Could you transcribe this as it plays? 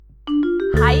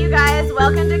Hi, you guys.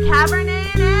 Welcome to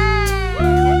Cabernet and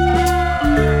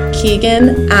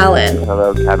Keegan Allen.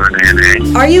 Hello,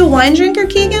 Cabernet. Are you a wine drinker,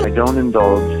 Keegan? I don't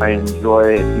indulge. I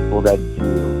enjoy people that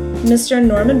do. Mr.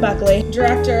 Norman Buckley,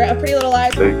 director of Pretty Little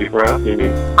Liars. Thank you for asking me.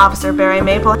 Officer Barry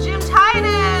Maple. Jim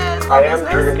Titus. I am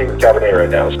drinking Cabernet right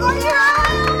now. Oh,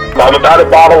 yeah. I'm about a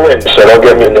bottle in, so don't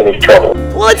get me in any trouble.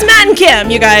 Well, it's Matt and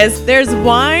Kim, you guys. There's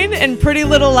wine and Pretty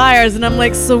Little Liars, and I'm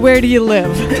like, so where do you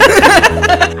live?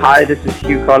 Hi, this is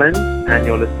Hugh Collins, and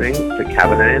you're listening to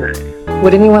Cabernet and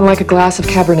Would anyone like a glass of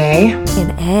Cabernet?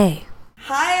 An A.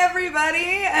 Hi,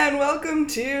 everybody, and welcome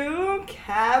to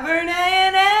Cabernet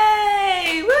and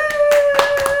A.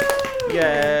 Woo!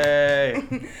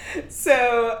 Yay!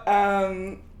 So,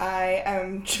 I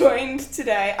am joined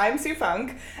today. I'm Sue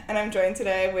Funk, and I'm joined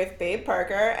today with Babe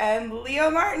Parker and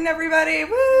Leo Martin, everybody.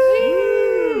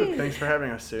 Woo! Thanks for having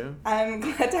us, Sue. I'm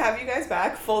glad to have you guys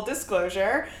back. Full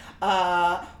disclosure,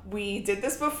 we did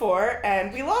this before,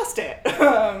 and we lost it.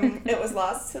 It was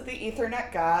lost to the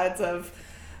Ethernet gods of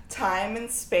time and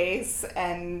space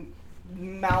and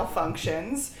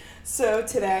malfunctions. So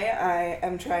today I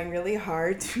am trying really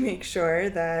hard to make sure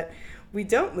that we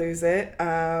don't lose it.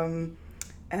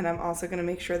 And I'm also going to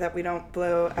make sure that we don't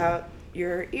blow out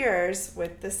your ears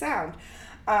with the sound.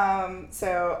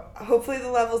 So hopefully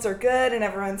the levels are good and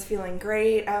everyone's feeling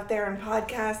great out there in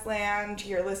podcast land.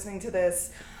 You're listening to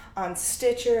this on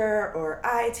Stitcher or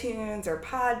iTunes or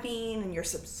Podbean, and you're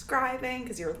subscribing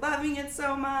because you're loving it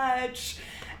so much.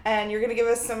 And you're going to give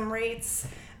us some rates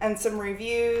and some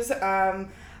reviews.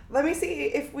 Let me see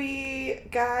if we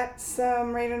got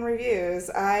some rate and reviews.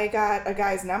 I got a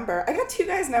guy's number. I got two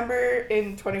guys' number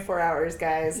in 24 hours,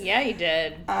 guys. Yeah, you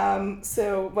did.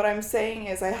 So what I'm saying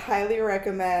is I highly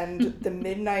recommend the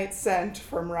Midnight Scent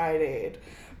from Rite Aid,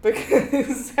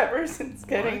 because ever since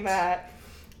getting that,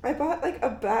 I bought like a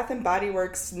Bath and Body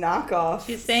Works knockoff.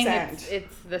 She's saying scent.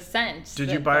 it's the scent.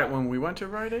 Did you buy it when we went to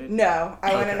Rite Aid? No,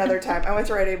 I went Okay. another time. I went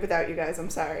to Rite Aid without you guys. I'm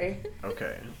sorry.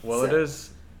 Okay. Well,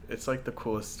 So- it's like the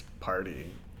coolest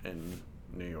party in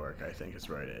New York, I think, is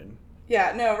Rite Aid.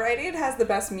 Yeah, no, Rite Aid has the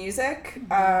best music.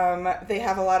 They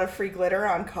have a lot of free glitter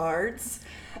on cards.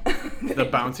 The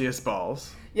bounciest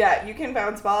balls. Yeah, you can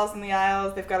bounce balls in the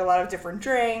aisles. They've got a lot of different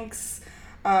drinks,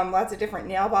 lots of different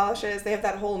nail polishes. They have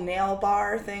that whole nail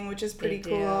bar thing, which is pretty They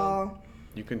do. cool.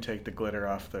 You can take the glitter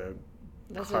off the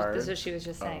That's card. what she was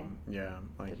just saying. Yeah,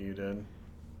 like you did.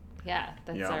 Yeah,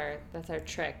 that's Yeah. our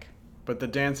trick. But the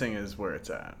dancing is where it's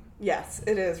at. Yes,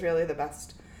 it is really the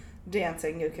best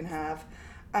dancing you can have.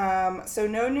 So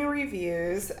no new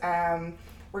reviews.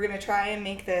 We're going to try and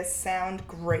make this sound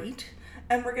great.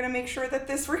 And we're going to make sure that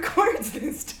this records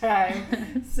this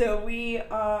time. So we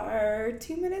are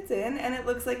 2 minutes in, and it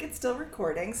looks like it's still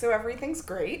recording, so everything's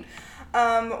great.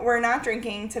 We're not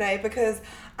drinking today because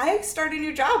I start a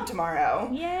new job tomorrow.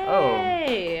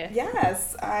 Yay!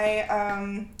 Yes,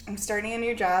 I'm starting a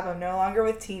new job. I'm no longer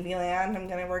with TV Land. I'm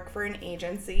going to work for an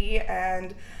agency,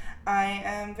 and I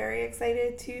am very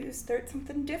excited to start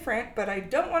something different, but I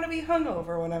don't want to be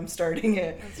hungover when I'm starting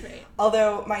it. That's right.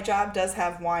 Although my job does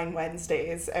have wine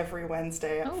Wednesdays every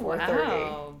Wednesday at 4:30.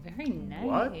 Wow, very nice.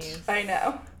 What? I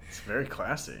know. It's very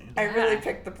classy. I really Yeah.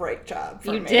 picked the right job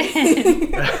for You me.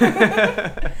 did.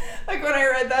 Like when I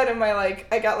read that in my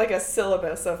I got like a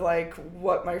syllabus of like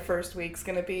what my first week's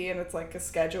gonna be, and it's like a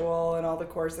schedule and all the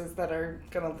courses that are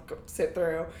gonna sit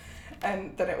through.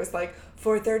 And then it was like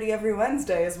 4:30 every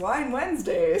Wednesday is Wine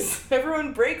Wednesdays.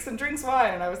 Everyone breaks and drinks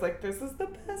wine, and I was like, this is the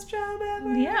best job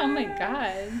ever. Yeah. Oh my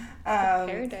God.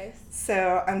 Paradise.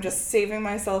 So I'm just saving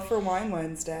myself for Wine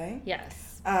Wednesday.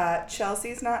 Yes.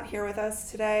 Chelsea's not here with us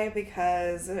today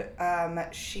because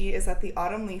she is at the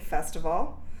Autumn Leaf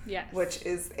Festival, Yes. which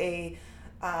is a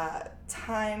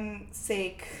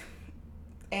time-sake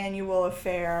annual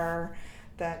affair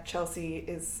that Chelsea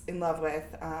is in love with,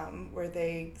 where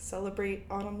they celebrate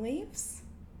autumn leaves.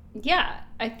 Yeah,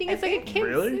 I think it's like a kids.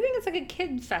 Really? I think it's like a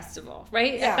kid festival,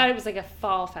 right? Yeah. I thought it was like a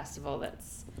fall festival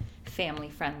that's family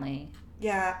friendly.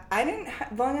 Yeah,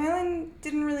 Long Island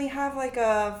didn't really have like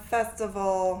a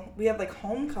festival. We had like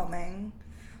homecoming,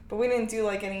 but we didn't do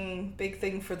like any big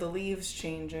thing for the leaves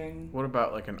changing. What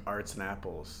about like an Arts and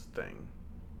Apples thing?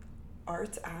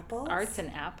 Arts apples? Arts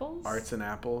and apples. Arts and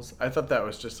Apples? I thought that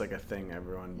was just like a thing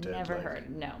everyone did. Never like, heard.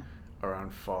 No.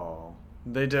 Around fall.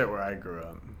 They did it where I grew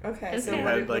up. Okay, Is so it? You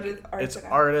what had is, like what is arts it's and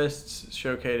apples? artists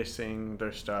showcasing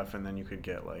their stuff, and then you could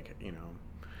get like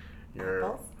your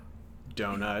Apples?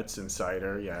 donuts and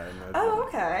cider. Yeah. And Oh,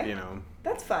 okay. You know.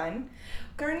 That's fun.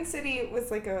 Garden City was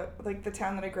like the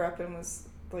town that I grew up in was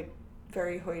like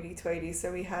very hoity-toity.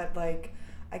 So we had like,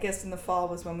 I guess in the fall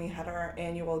was when we had our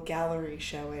annual gallery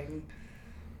showing.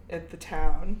 at the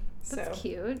town. That's so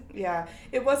cute. yeah,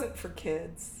 it wasn't for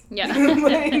kids. Yeah.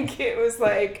 Like it was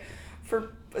like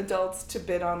for adults to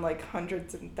bid on like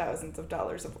hundreds and thousands of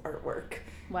dollars of artwork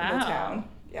in Wow. the town.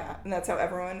 Yeah, and that's how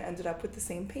everyone ended up with the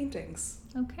same paintings.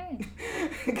 Okay.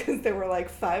 Because there were like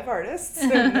 5 artists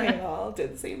and they all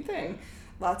did the same thing.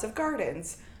 Lots of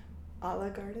gardens, a la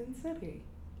Garden City.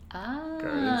 Ah.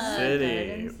 Garden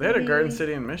City. They had a Garden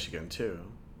City in Michigan too.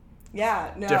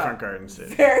 Yeah, no. Different Garden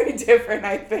City. Very different,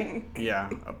 I think. Yeah,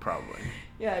 probably.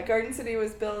 Yeah, Garden City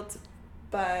was built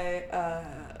by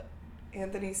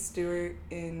Anthony Stewart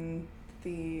in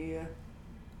the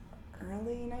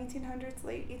early 1900s,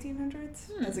 late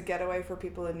 1800s, as a getaway for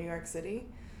people in New York City.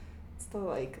 It's to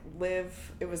like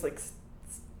live. It was like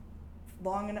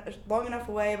long enough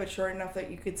away, but short enough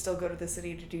that you could still go to the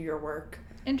city to do your work.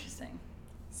 Interesting.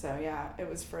 So yeah, it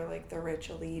was for like the rich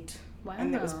elite. Wow.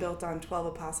 And it was built on 12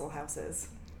 apostle houses.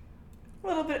 A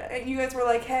little bit, and you guys were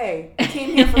like, hey, we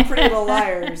came here for Pretty Little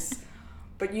Liars,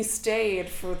 but you stayed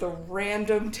for the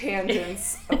random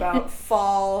tangents about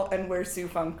fall and where Sue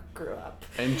Funk grew up.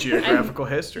 And geographical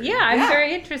history. Yeah, I'm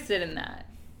very interested in that.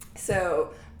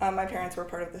 So my parents were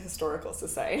part of the Historical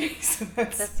Society, so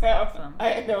that's awesome.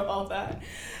 I know all that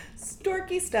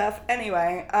storky stuff.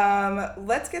 Anyway,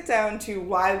 let's get down to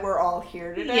why we're all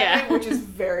here today, which is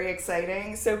very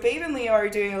exciting. So Babe and Leo are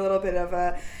doing a little bit of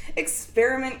a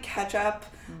experiment catch-up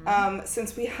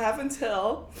since we have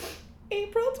until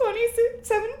April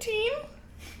 2017.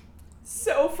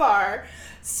 So far,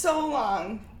 so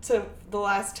long to the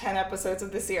last 10 episodes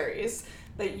of the series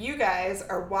that you guys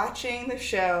are watching the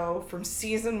show from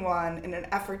season 1 in an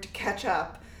effort to catch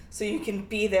up so you can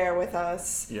be there with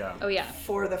us. Yeah. Oh yeah.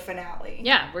 For the finale.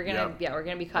 Yeah, we're gonna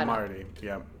be caught I'm up. already.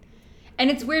 Yeah. And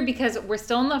it's weird because we're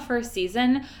still in the first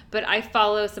season, but I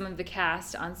follow some of the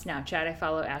cast on Snapchat. I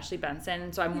follow Ashley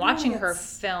Benson, so I'm watching her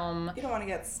film. You don't want to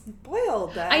get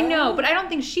spoiled, though. I know, but I don't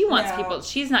think she wants people.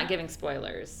 She's not giving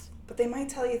spoilers. But they might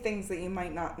tell you things that you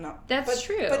might not know. That's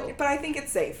true. But I think it's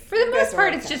safe. For the most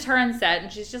part, it's just her on set, and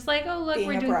she's just like, "Oh, look, being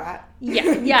we're doing." Brat.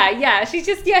 Yeah. She's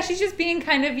just being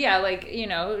kind of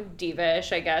like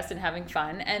diva-ish, I guess, and having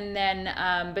fun. And then,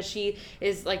 but she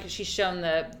is like she's shown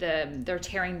they're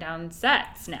tearing down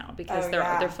sets now because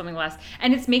they're filming less,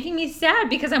 and it's making me sad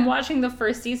because I'm watching the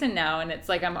first season now, and it's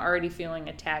like I'm already feeling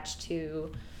attached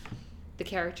to the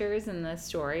characters and the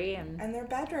story and their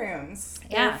bedrooms.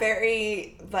 Yeah. They're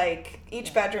very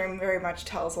each bedroom very much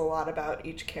tells a lot about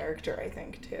each character, I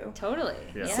think, too. Totally.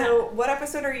 Yeah. So what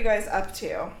episode are you guys up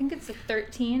to? I think it's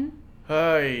 13.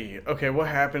 Okay, what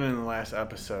happened in the last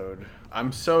episode?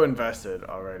 I'm so invested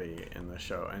already in the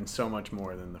show, and so much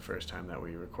more than the first time that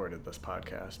we recorded this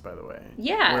podcast, by the way.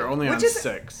 Yeah. We're only on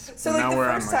 6. So and like now the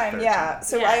we're first on, like, time, 13. yeah.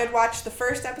 So Yeah. I had watched the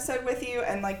first episode with you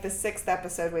and like the 6th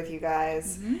episode with you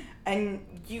guys. Mm-hmm. And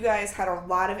you guys had a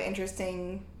lot of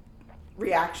interesting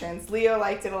reactions. Leo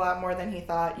liked it a lot more than he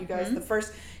thought. You guys, can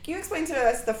you explain to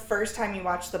us the first time you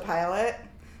watched the pilot?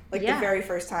 Like the very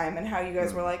first time, and how you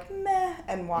guys were like, meh,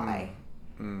 and why?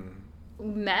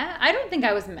 Meh? I don't think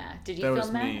I was meh. Did you That feel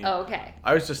was meh? me. Oh, okay.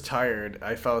 I was just tired.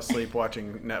 I fell asleep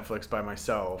watching Netflix by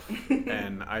myself,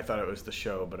 and I thought it was the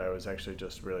show, but I was actually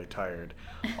just really tired.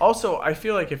 Also, I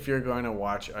feel like if you're going to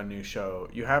watch a new show,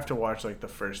 you have to watch like the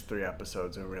first 3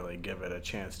 episodes and really give it a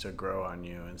chance to grow on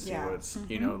you and see what's,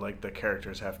 like the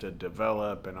characters have to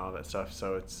develop and all that stuff.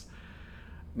 So it's,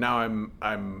 now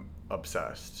I'm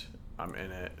obsessed. I'm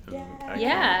in it.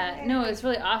 And No, it's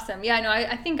really awesome. Yeah, no,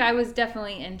 I think I was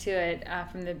definitely into it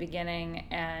from the beginning,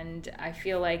 and I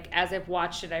feel like as I've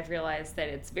watched it, I've realized that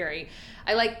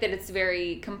I like that it's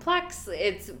very complex.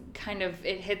 It's kind of,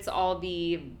 it hits all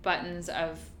the buttons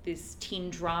of this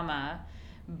teen drama,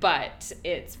 but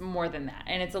it's more than that.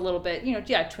 And it's a little bit,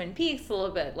 Twin Peaks, a little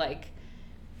bit like,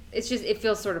 it's just, it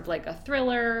feels sort of like a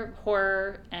thriller,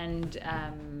 horror,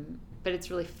 and, but it's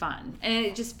really fun. And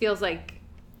it just feels like,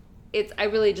 I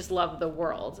really just love the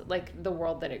world, like the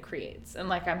world that it creates. And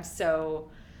like, I'm so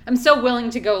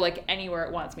willing to go like anywhere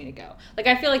it wants me to go. Like,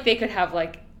 I feel like they could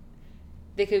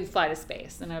fly to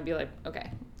space and I'd be like, okay,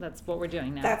 that's what we're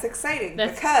doing now. That's exciting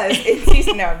because in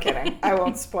season, no, I'm kidding. I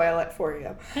won't spoil it for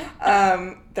you.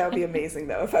 That would be amazing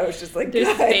though, if I was just like, there's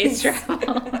guys, space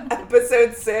travel.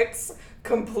 Episode 6,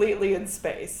 completely in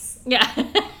space. Yeah.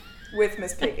 With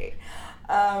Miss Piggy.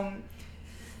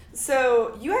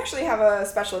 So you actually have a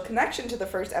special connection to the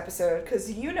first episode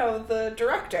because you know the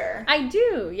director. I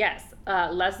do, yes.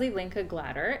 Leslie Linka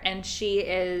Glatter, and she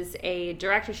is a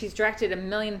director. She's directed a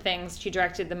million things. She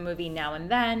directed the movie Now and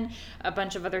Then, a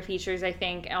bunch of other features, I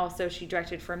think. Also, she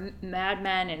directed for Mad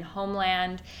Men and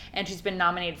Homeland, and she's been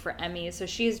nominated for Emmys. So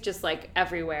she's just like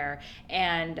everywhere.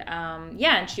 And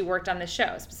and she worked on the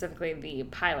show, specifically the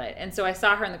pilot. And so I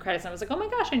saw her in the credits, and I was like, oh my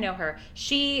gosh, I know her.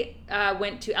 She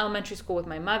went to elementary school with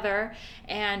my mother,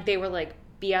 and they were like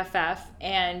BFF,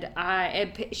 and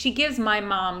she gives my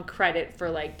mom credit for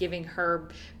like giving her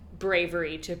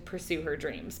bravery to pursue her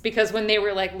dreams, because when they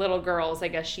were like little girls, I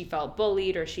guess she felt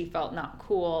bullied or she felt not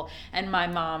cool, and my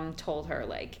mom told her,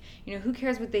 like, you know, who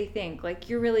cares what they think, like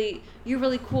you're really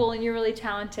cool and you're really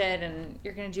talented and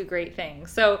you're gonna do great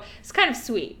things. So it's kind of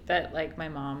sweet that like my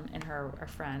mom and her are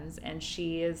friends, and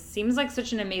she seems like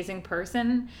such an amazing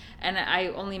person, and I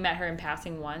only met her in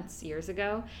passing once years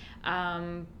ago.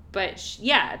 But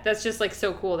yeah, that's just like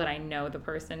so cool that I know the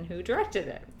person who directed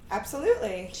it.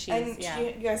 Absolutely.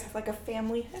 You guys have like a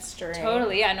family history.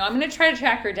 Totally, yeah. No, I'm going to try to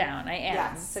track her down. I am.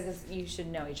 Yes. Because you should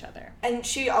know each other. And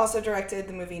she also directed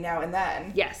the movie Now and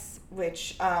Then. Yes.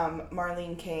 Which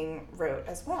Marlene King wrote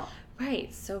as well.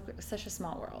 Right. So such a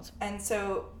small world. And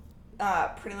so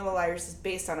Pretty Little Liars is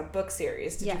based on a book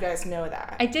series. Did you guys know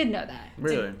that? I did know that.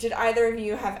 Really? Did either of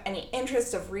you have any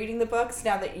interest of reading the books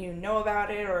now that you know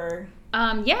about it, or?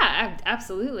 Yeah,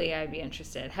 absolutely. I'd be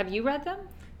interested. Have you read them?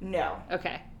 No.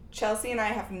 Okay. Chelsea and I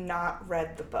have not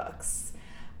read the books.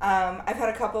 I've had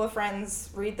a couple of friends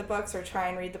read the books or try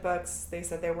and read the books. They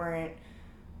said they weren't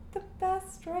the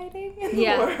best writing in the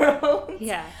world.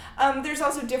 Yeah. There's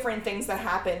also different things that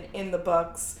happen in the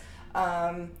books.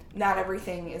 Not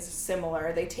everything is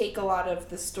similar. They take a lot of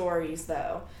the stories,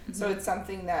 though. Mm-hmm. So it's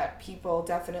something that people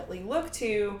definitely look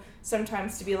to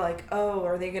sometimes to be like, oh,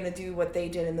 are they going to do what they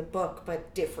did in the book,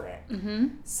 but different? Mm-hmm.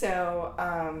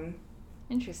 So,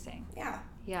 interesting. Yeah.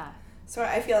 Yeah. So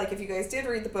I feel like if you guys did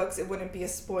read the books, it wouldn't be a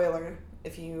spoiler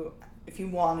if you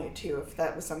wanted to, if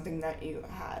that was something that you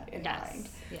had in mind.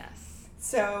 Yes.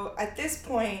 So at this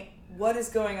point, what is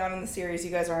going on in the series?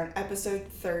 You guys are on episode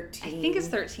 13. I think it's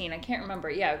 13. I can't remember.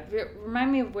 Yeah.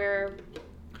 Remind me of where.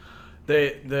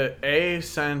 The A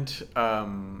sent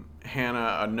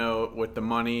Hannah a note with the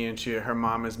money, and her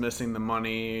mom is missing the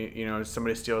money. You know,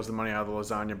 somebody steals the money out of the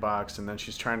lasagna box, and then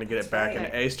she's trying to get it back. Right.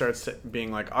 And A starts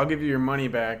being like, "I'll give you your money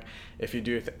back if you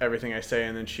do everything I say."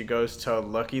 And then she goes to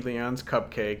Lucky Leon's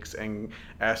Cupcakes and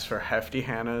asks for Hefty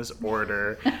Hannah's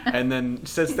order, and then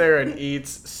sits there and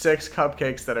eats 6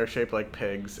 cupcakes that are shaped like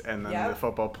pigs. And then the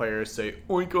football players say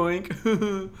 "oink oink,"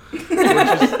 which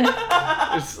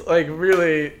is it's like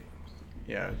really,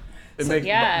 yeah.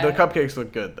 The cupcakes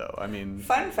look good, though. I mean,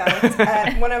 fun fact: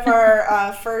 at one of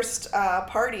our first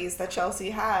parties that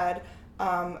Chelsea had,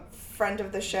 friend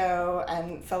of the show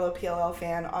and fellow PLL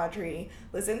fan Audrey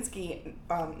Lazinski,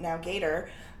 now Gator,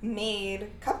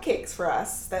 made cupcakes for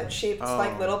us that shaped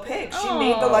like little pigs. She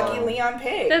made the Lucky Leon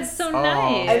pig. That's so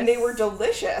nice. And they were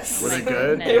delicious. Were they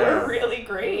good? They were really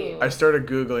great. I started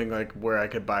Googling like where I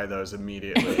could buy those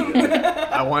immediately.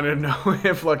 I wanted to know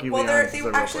if Lucky Leon's they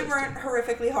actually weren't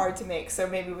horrifically hard to make, so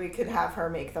maybe we could have her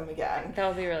make them again. That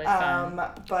would be really fun.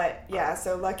 But yeah,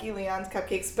 so Lucky Leon's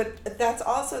Cupcakes. But that's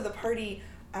also the party.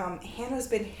 Hannah's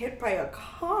been hit by a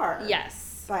car.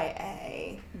 Yes. By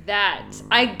A. That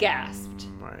I gasped.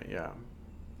 Right, yeah.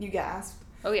 You gasped?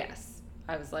 Oh yes.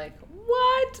 I was like,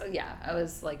 what? Yeah, I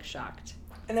was like shocked.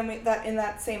 And then in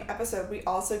that same episode, we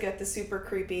also get the super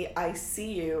creepy "I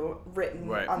see you" written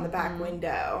on the back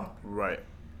window. Right.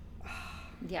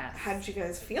 Yeah. How did you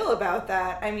guys feel about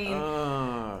that? I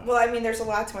mean, there's a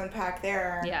lot to unpack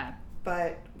there. Yeah.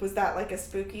 But was that like a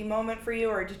spooky moment for you,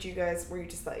 or were you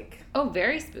just like? Oh,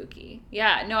 very spooky.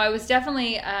 Yeah, no, I was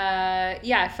definitely,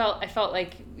 I felt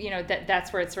like, you know,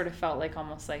 that's where it sort of felt like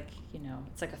almost like, you know,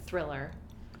 it's like a thriller.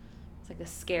 It's like a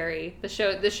scary, the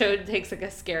show takes like a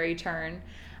scary turn.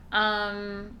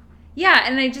 Yeah,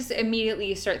 and I just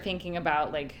immediately start thinking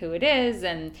about like who it is,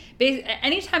 and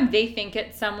anytime they think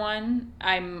it's someone,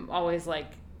 I'm always like,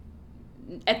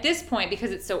 at this point, because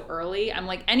it's so early, I'm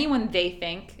like, anyone they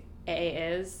think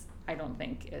A is, I don't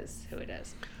think is who it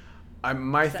is.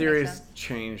 My theory's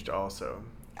changed also.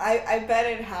 I bet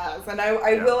it has. And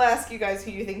I will ask you guys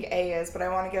who you think A is, but I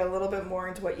want to get a little bit more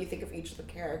into what you think of each of the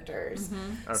characters.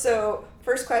 Mm-hmm. Okay. So,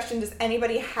 first question, does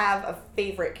anybody have a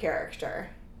favorite character?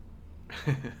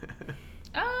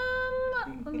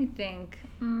 Let me think.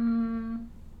 I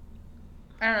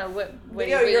don't know what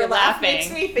your laugh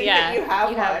makes me think that you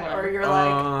have one, or you're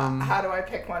like, how do I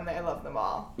pick one that I love them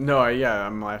all? No,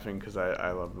 I'm laughing because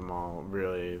I love them all,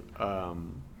 really.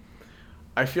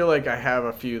 I feel like I have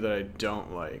a few that I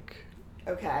don't like.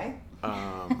 Okay.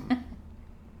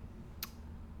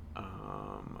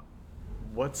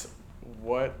 what's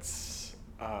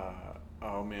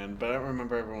oh man, but I don't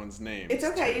remember everyone's names. It's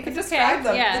okay. You can It's describe okay,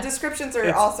 them. yeah. The descriptions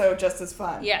are also just as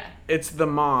fun. Yeah. It's the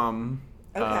mom.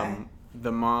 Okay.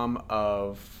 The mom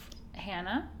of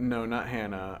Hannah. no, not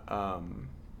Hannah.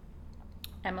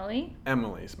 Emily.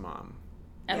 Emily's mom.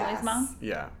 Emily's Yes. mom.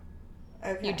 Yeah.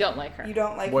 Okay. You don't like her. You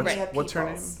don't like What's- Nia Peoples. what's her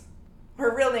name?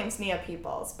 Her real name's Nia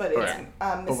Peoples, but it's Right.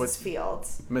 Mrs. But what's-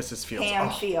 Fields. Mrs. Fields. Pam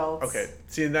Oh, Fields. Okay.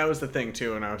 See, that was the thing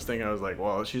too, and I was thinking, I was like,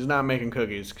 well, she's not making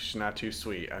cookies 'cause she's not too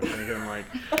sweet. I'm thinking like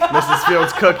Mrs.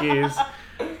 Fields cookies.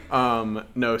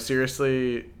 No,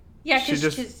 seriously. Yeah, she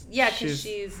because just-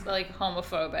 she's like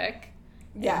homophobic.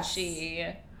 Yes.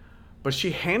 And But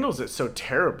she handles it so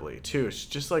terribly too. She's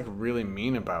just like really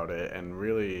mean about it and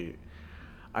really.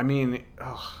 I mean,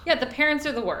 yeah, the parents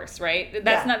are the worst, right? Yeah.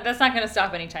 That's not going to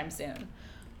stop anytime soon.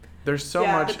 there's so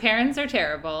Yeah. much. The parents are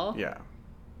terrible. Yeah.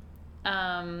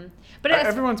 But as,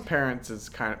 Everyone's parents is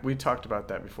kind of. We talked about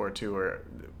that before too, where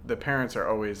the parents are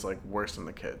always like worse than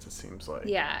the kids. It seems like.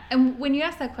 yeah, and when you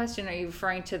ask that question, are you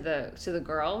referring to the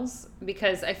girls?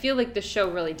 Because I feel like the show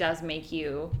really does make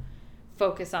you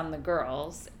focus on the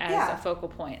girls as Yeah. a focal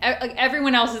point. Like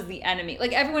everyone else is the enemy.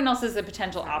 Like everyone else is a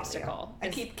potential obstacle. I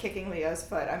keep kicking Leo's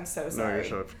foot. I'm so No, sorry.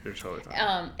 you're totally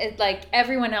fine. It like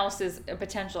everyone else is a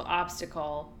potential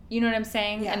obstacle. You know what I'm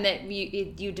saying? Yeah. And that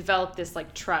you develop this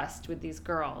like trust with these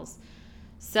girls.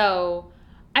 So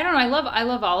I don't know. I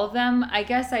love all of them. I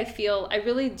guess I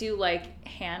really do like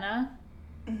Hannah,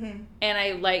 Mm-hmm. and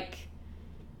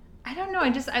I don't know.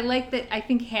 I like that. I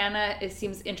think Hannah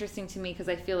seems interesting to me because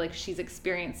I feel like she's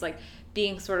experienced like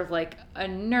being sort of like a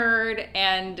nerd,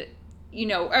 and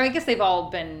or I guess they've all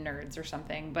been nerds or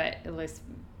something, but at least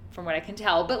from what I can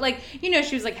tell. But like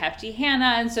she was like hefty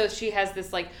Hannah, and so she has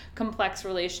this like complex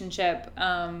relationship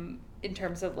in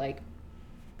terms of like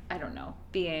I don't know,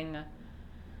 being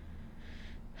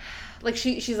like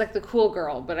she's like the cool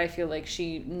girl, but I feel like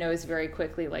she knows very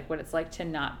quickly like what it's like to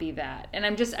not be that. And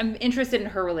I'm interested in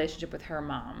her relationship with her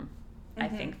mom. I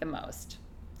think the most.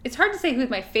 It's hard to say who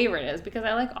my favorite is because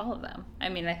I like all of them. I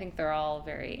mean, I think they're all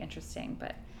very interesting,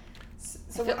 but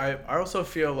So I also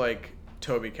feel like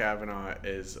Toby Kavanaugh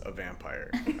is a vampire.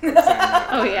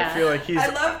 Oh, yeah. I feel like he's.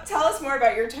 tell us more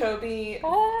about your Toby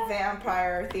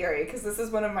vampire theory, because this is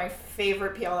one of my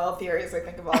favorite PLL theories I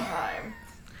think of all time.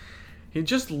 He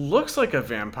just looks like a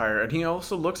vampire, and he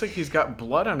also looks like he's got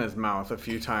blood on his mouth a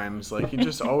few times. Like, he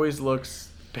just always looks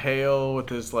pale with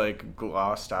his, like,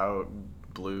 glossed out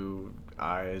blue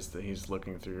eyes that he's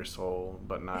looking through your soul,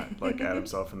 but not, like, at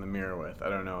himself in the mirror with. I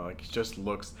don't know. Like, he just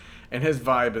looks... And his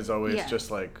vibe is always Yeah.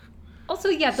 just, like... also,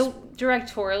 yeah, the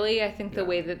directorially, I think the Yeah.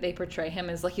 way that they portray him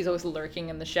is like he's always lurking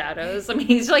in the shadows. I mean,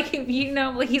 he's like,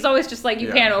 like he's always just like, you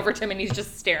Yeah. pan over to him and he's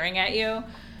just staring at you.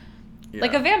 Yeah.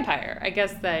 Like a vampire, I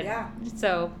guess that. Yeah.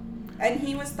 So, And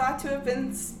he was thought to have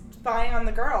been spying on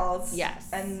the girls. Yes.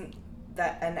 And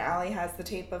Allie has the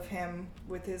tape of him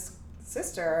with his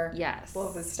sister. yes.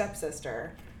 Well, his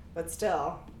stepsister, but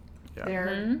still,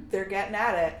 Yeah. they're getting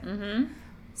at it. Mm-hmm.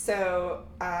 So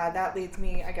that leads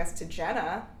me, I guess, to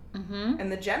Jenna Mm-hmm. and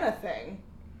the Jenna thing.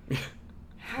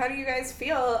 How do you guys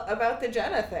feel about the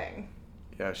Jenna thing?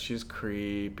 Yeah, she's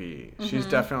creepy. Mm-hmm. She's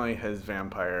definitely his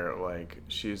vampire. Like,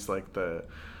 she's like the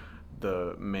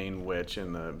main witch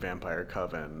in the vampire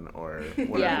coven, or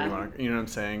whatever Yeah. you want to. You know what I'm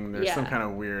saying? There's some Yeah. kind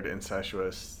of weird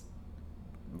incestuous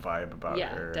vibe about Yeah,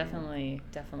 her. definitely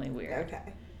weird.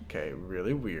 Okay. Okay,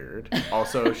 really weird.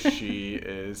 Also, she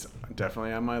is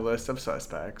definitely on my list of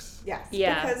suspects. Yes.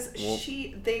 Yeah. Because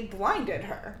Well- they blinded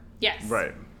her. Yes.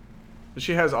 Right. But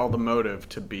she has all the motive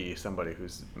to be somebody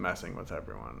who's messing with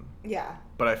everyone. Yeah.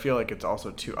 But I feel like it's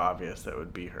also too obvious that it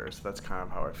would be her. So that's kind of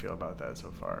how I feel about that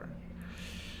so far.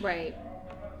 Right.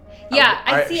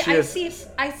 Yeah, she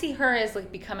I see her as like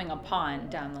becoming a pawn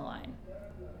down the line.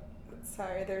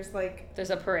 Sorry, there's like There's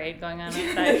a parade going on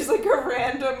outside. there's like a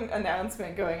random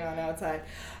announcement going on outside.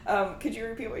 Could you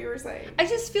repeat what you were saying? I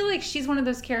just feel like she's one of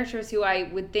those characters who I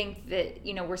would think that,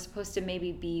 we're supposed to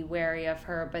maybe be wary of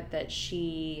her, but that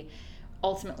she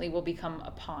ultimately will become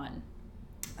a pawn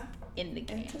in the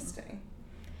game. Interesting.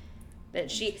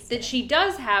 That she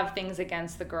does have things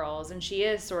against the girls, and she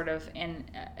is sort of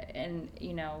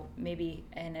maybe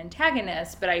an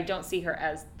antagonist, but I don't see her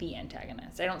as the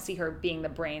antagonist. I don't see her being the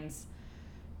brains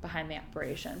behind the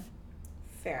operation.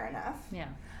 Fair enough.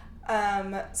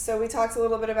 Yeah. So we talked a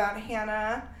little bit about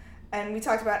Hannah, and we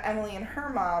talked about Emily and her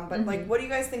mom, but like, what do you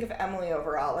guys think of Emily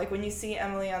overall? Like, when you see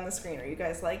Emily on the screen, are you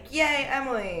guys like, yay,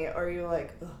 Emily? Or are you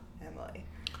like, ugh, Emily?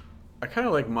 I kind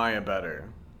of like Maya better.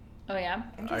 Oh yeah.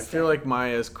 I feel like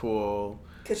Maya's cool.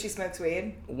 Because she smokes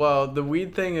weed? Well, the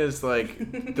weed thing is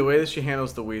like the way that she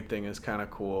handles the weed thing is kind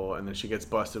of cool, and then she gets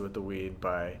busted with the weed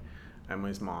by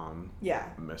Emily's mom, Yeah.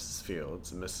 Mrs.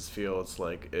 Fields. And Mrs. Fields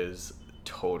like is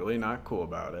totally not cool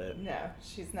about it, No,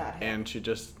 she's not him. and she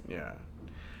just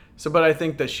So, but I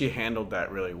think that she handled that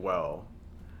really well.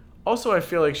 Also, I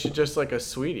feel like she's just like a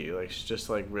sweetie. Like she just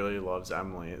like really loves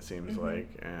Emily. It seems like,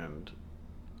 and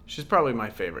she's probably my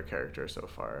favorite character so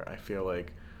far. I feel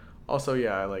like. Also,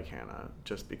 yeah, I like Hannah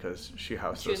just because she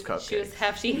housed those cupcakes. She was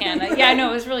Hefty Hannah. Yeah, I know,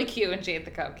 it was really cute when she ate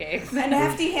the cupcakes. And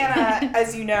Hefty Hannah,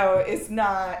 as you know, is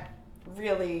not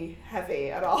really heavy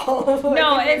at all.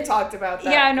 No, we've talked about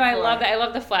that. Yeah, no, I before. love that. I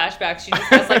love the flashback. She just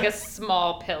has like a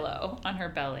small pillow on her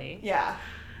belly. Yeah.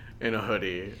 In a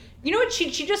hoodie. You know what? She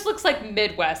just looks like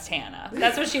Midwest Hannah.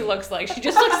 That's what she looks like. She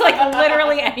just looks like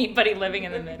literally anybody living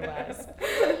in the Midwest.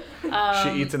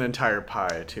 She eats an entire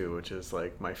pie too, which is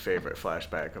like my favorite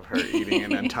flashback of her eating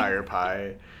an entire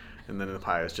pie, and then the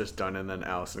pie is just done, and then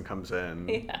Allison comes in.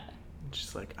 Yeah. And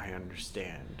she's like, "I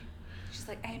understand." She's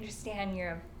like, I understand you're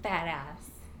a badass.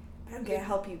 I'm going to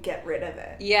help you get rid of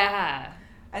it. Yeah.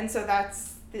 And so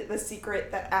that's the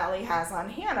secret that Allie has on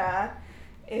Hannah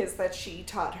is that she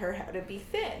taught her how to be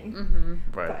thin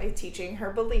Right. by teaching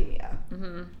her bulimia,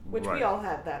 which Right. we all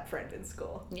had that friend in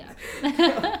school. Yeah.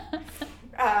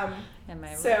 Am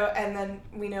I So, right? and then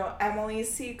we know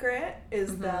Emily's secret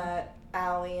is that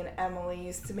Allie and Emily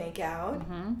used to make out.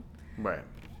 Right.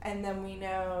 And then we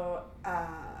know,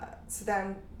 so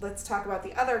then let's talk about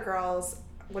the other girls.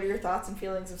 What are your thoughts and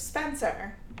feelings of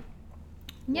Spencer?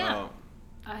 Yeah. Well,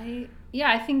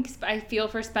 I think I feel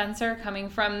for Spencer coming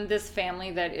from this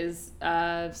family that is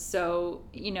so,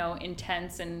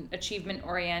 intense and achievement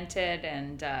oriented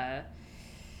and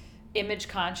image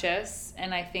conscious,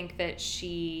 and I think that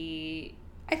she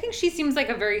seems like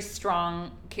a very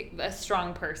strong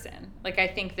person. Like I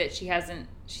think that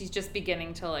she's just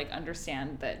beginning to like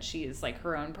understand that she is like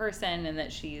her own person and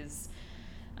that she's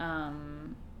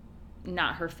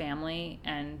not her family,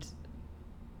 and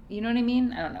you know what I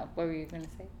mean? I don't know. What were you going to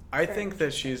say? I think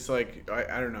that she's like,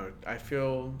 I don't know. I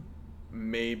feel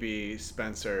maybe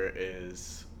Spencer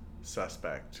is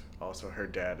suspect. Also, her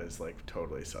dad is like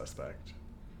totally suspect.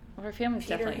 Well, her family's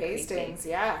Peter definitely Hastings, creepy.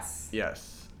 yes.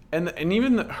 Yes. And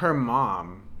even her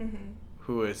mom,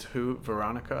 who is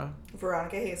Veronica?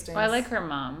 Veronica Hastings. Well, I like her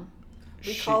mom.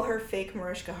 We call her fake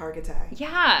Mariska Hargitay.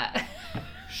 Yeah.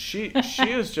 She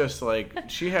is just like,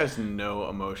 she has no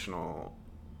emotional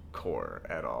core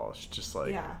at all. She's just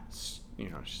like, Yeah.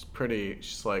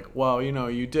 she's like, well,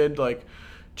 you did like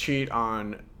cheat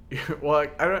on, well,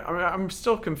 I'm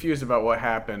still confused about what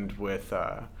happened with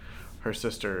her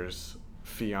sister's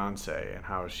fiance and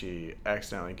how she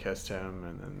accidentally kissed him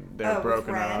and then they're with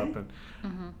broken Ren? up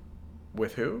and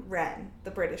with who? Ren,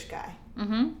 the British guy.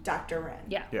 Dr. Ren.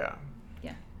 Yeah. Yeah.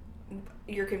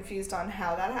 You're confused on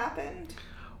how that happened?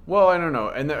 Well, I don't know.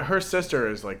 And her sister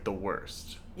is like the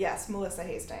worst. Yes, Melissa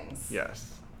Hastings.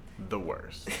 Yes. The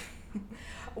worst.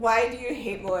 Why do you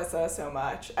hate Melissa so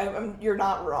much? You're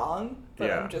not wrong, but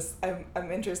Yeah.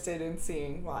 I'm interested in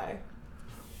seeing why.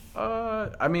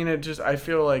 I mean, I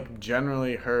feel like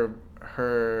generally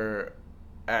her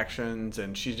actions,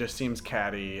 and she just seems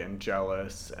catty and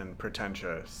jealous and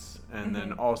pretentious, and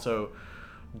then also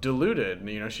deluded.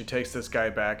 She takes this guy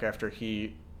back after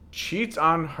he cheats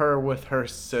on her with her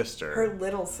sister. Her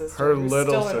little sister. Her who's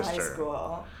little still sister. in high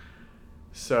school.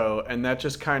 So, and that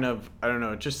just kind of, I don't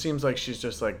know, it just seems like she's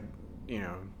just like,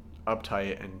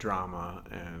 uptight and drama,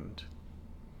 and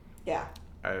Yeah.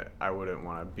 I wouldn't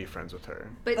want to be friends with her.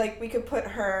 But Like, we could put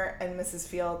her and Mrs.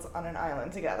 Fields on an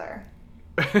island together.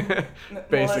 Melissa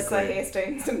Basically.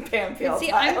 Hastings and Pam Fields see,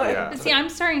 Island. Yeah. I'm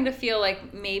starting to feel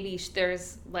like maybe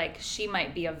there's like she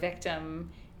might be a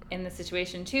victim in the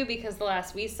situation too, because the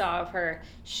last we saw of her,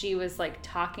 she was like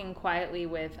talking quietly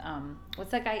with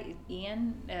what's that guy,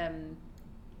 Ian?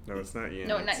 No, it's not Ian.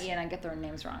 No, not Ian. I get their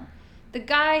names wrong. The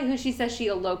guy who she says she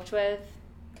eloped with.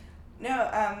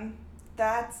 No,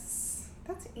 that's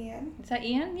Ian. Is that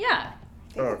Ian? Yeah.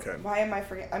 I think that's- Okay. Why am I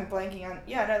forgetting? I'm blanking on.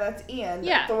 Yeah, no, that's Ian.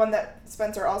 Yeah. The one that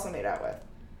Spencer also made out with.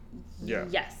 Yeah.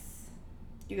 Yes.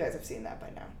 You guys have seen that by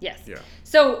now. Yes. Yeah.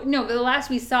 So no, but the last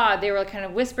we saw, they were kind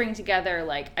of whispering together.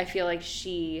 Like I feel like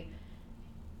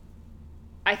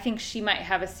I think she might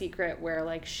have a secret where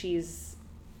like she's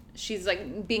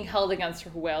like being held against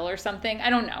her will or something. I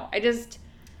don't know.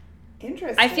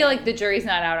 Interesting. I feel like the jury's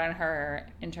not out on her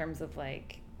in terms of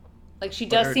like she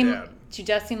But does her seem dad. she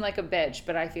does seem like a bitch,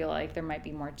 but I feel like there might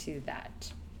be more to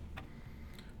that.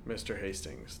 Mr.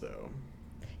 Hastings, though.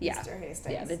 Yeah. Mr.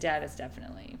 Hastings. Yeah, the dad is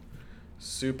definitely.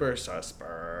 Super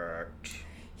suspect.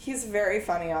 He's very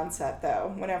funny on set,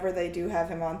 though. Whenever they do have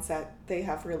him on set, they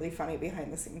have really funny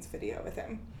behind-the-scenes video with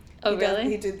him. Oh, really?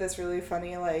 He did this really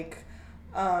funny, like,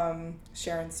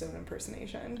 Sharon Stone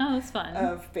impersonation. Oh, that's fun.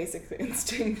 Of Basic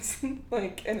Instinct.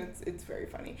 Like, and it's very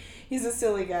funny. He's a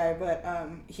silly guy, but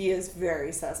he is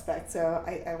very suspect, so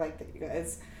I like that you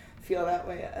guys feel that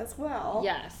way as well.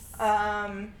 Yes.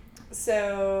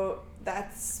 So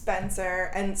that's Spencer,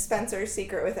 and Spencer's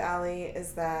secret with Allie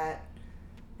is that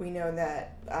we know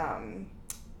that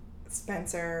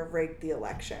Spencer rigged the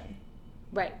election.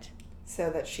 Right. So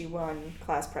that she won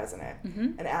class president,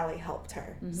 and Allie helped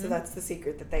her. Mm-hmm. So that's the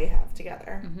secret that they have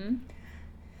together. Mm-hmm.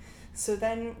 So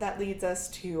then that leads us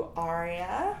to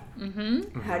Arya.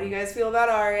 Mm-hmm. How do you guys feel about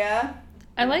Arya?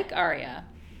 I like Arya.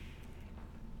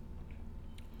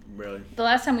 Really? The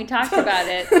last time we talked about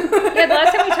it,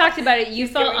 you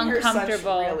felt Giving her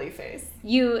uncomfortable. such really face.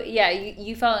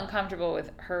 You felt uncomfortable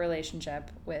with her relationship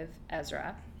with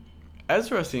Ezra.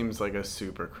 Ezra seems like a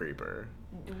super creeper.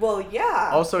 Well, yeah.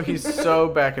 Also, he's so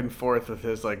back and forth with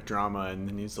his like drama, and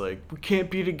then he's like, "We can't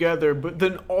be together," but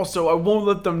then also, I won't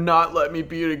let them not let me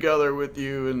be together with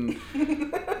you, and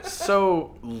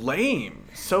so lame,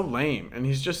 and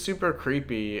he's just super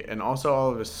creepy, and also all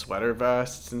of his sweater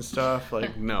vests and stuff.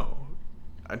 Like, no,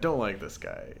 I don't like this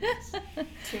guy.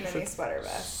 Too many sweater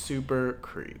vests. Super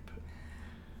creep.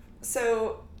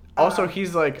 So. Also,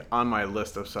 he's like on my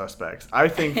list of suspects. I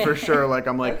think for sure, like,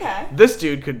 I'm like, Okay. This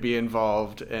dude could be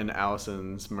involved in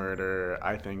Allison's murder.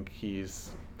 I think he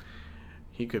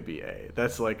could be A.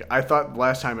 That's like, I thought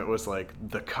last time it was like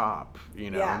the cop,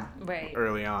 Yeah. Right.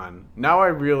 early on. Now I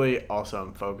really also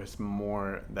am focused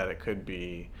more that it could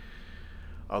be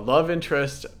a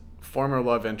former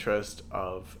love interest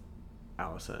of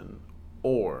Allison,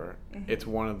 or it's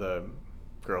one of the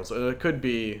girls. It could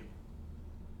be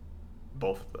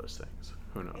both of those things.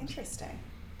 Who knows? Interesting.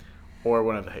 Or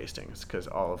one of the Hastings, because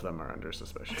all of them are under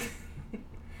suspicion.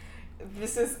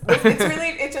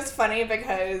 It's just funny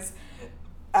because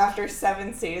after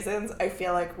 7 seasons, I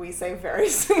feel like we say very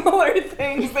similar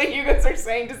things that you guys are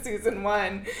saying to season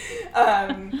 1.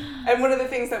 And one of the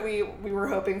things that we were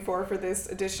hoping for this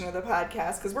edition of the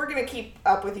podcast, because we're going to keep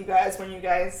up with you guys when you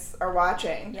guys are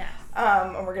watching. Yes.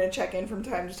 And we're going to check in from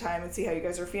time to time and see how you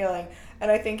guys are feeling. And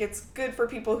I think it's good for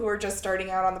people who are just starting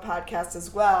out on the podcast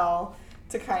as well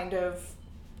to kind of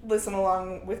listen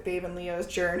along with Babe and Leo's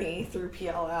journey through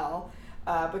PLL.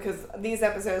 Because these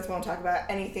episodes won't talk about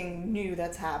anything new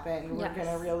that's happened. We're going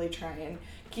to really try and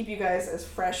keep you guys as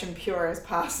fresh and pure as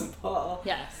possible.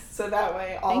 Yes. So that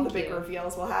way all Thank the big you.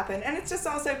 reveals will happen. And it's just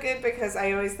also good because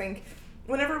I always think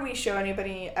whenever we show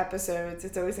anybody episodes,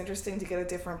 it's always interesting to get a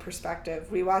different perspective.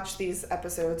 We watch these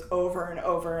episodes over and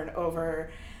over and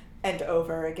over and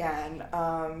over again.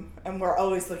 And we're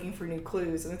always looking for new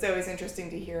clues. And it's always interesting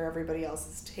to hear everybody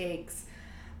else's takes.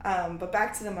 But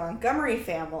back to the Montgomery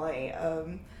family.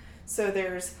 So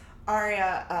there's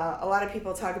Arya. A lot of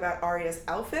people talk about Arya's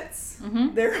outfits.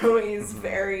 Mm-hmm. They're always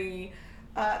very...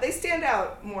 they stand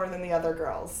out more than the other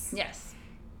girls. Yes.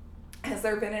 Has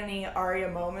there been any Arya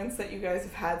moments that you guys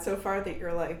have had so far that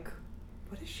you're like,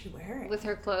 what is she wearing? With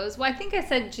her clothes. Well, I think I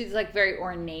said she's like very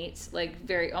ornate, like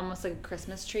very almost like a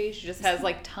Christmas tree. She just has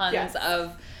like tons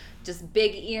of just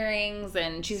big earrings,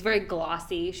 and she's very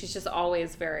glossy. She's just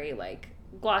always very like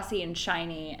glossy and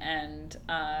shiny, and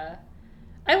I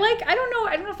don't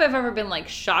know if I've ever been like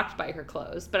shocked by her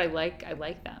clothes, but I like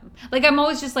them. Like I'm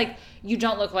always just like, you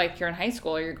don't look like you're in high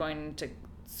school or you're going to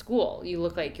school. You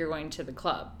look like you're going to the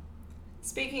club.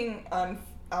 Speaking on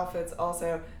outfits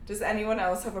also, does anyone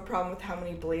else have a problem with how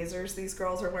many blazers these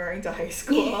girls are wearing to high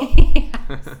school?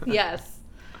 Yes.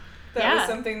 That was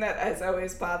something that has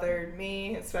always bothered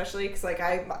me, especially because like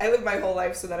I lived my whole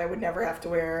life so that I would never have to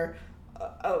wear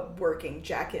a working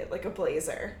jacket, like a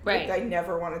blazer. Right. Like I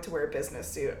never wanted to wear a business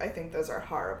suit. I think those are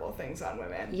horrible things on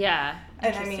women. Yeah.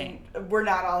 And I mean, we're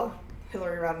not all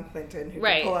Hillary Rodham Clinton who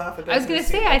right. can pull off a business I was going to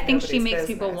suit say, like I think she nobody's makes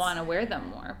people business. want to wear them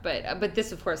more, but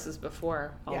this of course is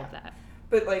before all of that.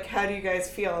 But like, how do you guys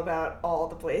feel about all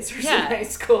the blazers in Yeah. high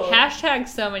school? Hashtag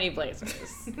so many blazers.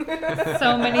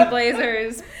 So many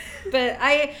blazers. But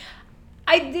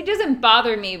it doesn't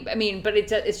bother me. I mean, but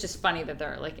it's just funny that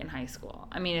they're like in high school.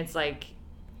 I mean, it's like,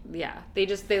 yeah,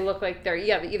 they look like they're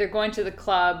either going to the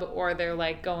club or they're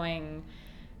like going,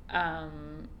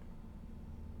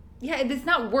 it's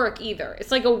not work either.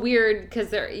 It's like a weird, because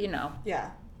they're,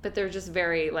 Yeah. but they're just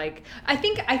very like,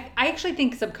 I actually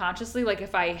think subconsciously, like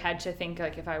if I had to think,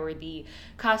 like if I were the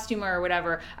costumer or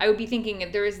whatever, I would be thinking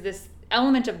there is this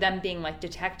element of them being like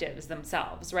detectives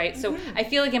themselves, right? So I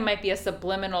feel like it might be a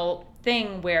subliminal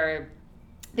thing where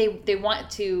they want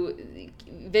to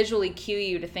visually cue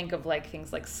you to think of like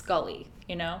things like Scully,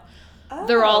 you know? Oh,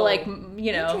 they're all like,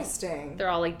 you know, interesting. they're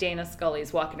all like Dana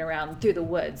Scully's walking around through the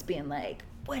woods being like,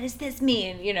 what does this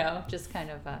mean? You know, just kind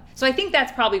of. So I think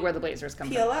that's probably where the Blazers come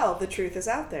from. PLL, the truth is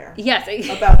out there. Yes.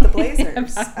 About the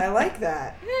Blazers. I like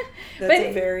that. That's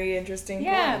a very interesting point.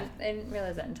 Yeah, I didn't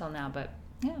realize that until now, but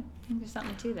yeah, I think there's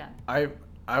something to that.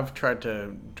 I've tried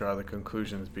to draw the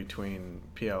conclusions between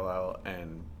PLL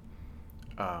and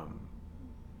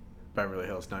Beverly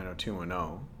Hills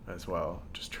 90210 as well.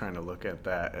 Just trying to look at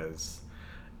that as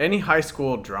any high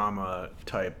school drama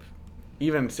type,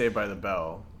 even Saved by the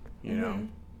Bell, you know.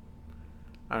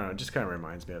 I don't know, it just kind of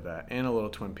reminds me of that. And a little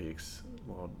Twin Peaks,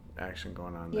 a little action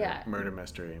going on there. Yeah. Murder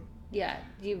mystery. Yeah,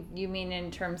 you mean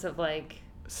in terms of like...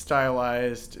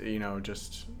 Stylized, you know,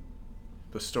 just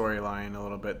the storyline a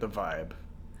little bit, the vibe.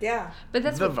 Yeah. But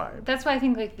that's the what, vibe. That's why I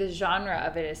think like the genre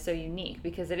of it is so unique,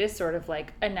 because it is sort of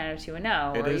like a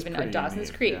 90210 or even a Dawson's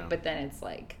unique, Creek, yeah. but then it's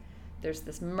like there's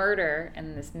this murder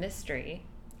and this mystery.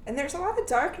 And there's a lot of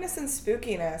darkness and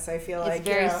spookiness, I feel like. It's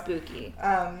very you know, spooky.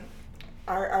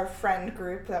 Our friend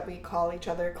group that we call each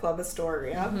other Club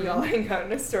Astoria, we all hang out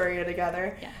in Astoria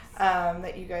together, Yes.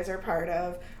 that you guys are part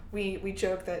of. We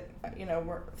joke that, you know,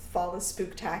 we're fall is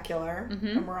spooktacular.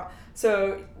 And we're all,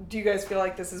 so do you guys feel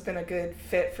like this has been a good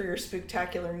fit for your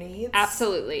spooktacular needs?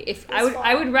 Absolutely. If This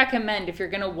I would recommend, if you're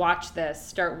going to watch this,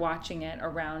 start watching it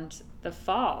around the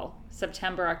fall,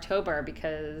 September, October,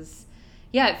 because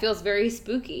yeah, it feels very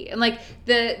spooky. And like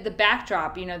the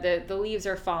backdrop, you know, the leaves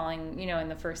are falling, you know, in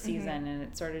the first season, and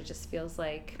it sort of just feels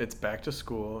like It's back to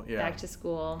school, yeah. back to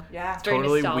school. Yeah. It's very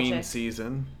Totally nostalgic. Ween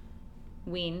season.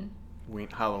 Ween.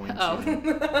 Halloween Oh. season.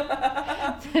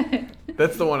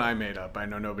 That's the one I made up. I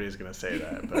know nobody's going to say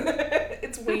that, but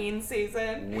It's Ween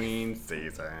season. Ween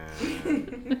season.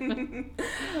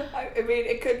 I mean,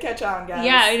 it could catch on, guys.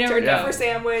 Yeah, I never Turkey know. for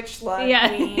sandwich, love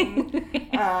Yeah.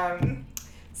 Ween.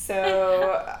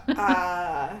 So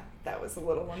that was a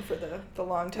little one for the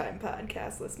longtime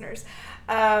podcast listeners.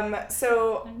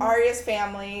 So Arya's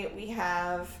family, we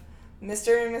have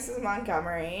Mr. and Mrs.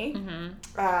 Montgomery,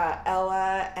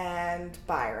 Ella, and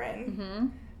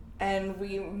Byron. And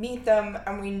we meet them,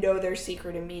 and we know their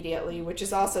secret immediately, which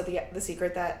is also the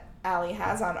secret that Allie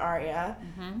has on Arya,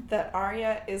 that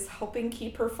Arya is helping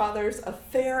keep her father's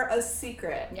affair a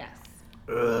secret. Yes.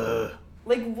 Ugh.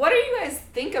 Like, what do you guys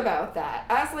think about that?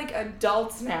 As, like,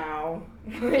 adults now.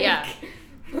 Like, Yeah.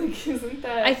 Like, isn't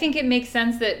that... I think it makes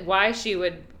sense that why she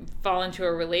would fall into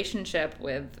a relationship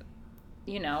with,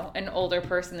 you know, an older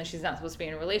person that she's not supposed to be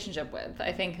in a relationship with.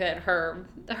 I think that her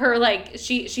like,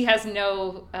 she has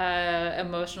no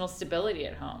emotional stability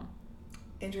at home.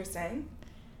 Interesting.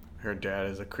 Her dad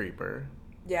is a creeper.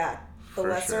 Yeah. The For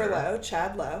lesser sure. Low,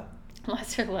 Chad Lowe.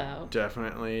 Lesser low.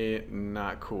 Definitely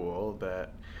not cool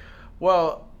that...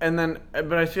 Well, and then...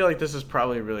 But I feel like this is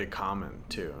probably really common,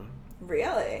 too.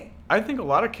 Really? I think a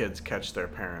lot of kids catch their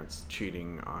parents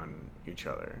cheating on each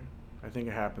other. I think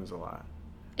it happens a lot.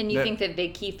 And you That- think that they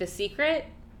keep the secret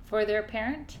for their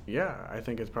parent? Yeah, I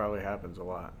think it probably happens a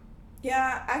lot.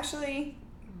 Yeah, actually,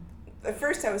 at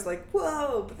first I was like,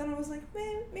 whoa, but then I was like,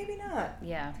 maybe not.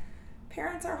 Yeah.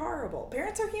 Parents are horrible.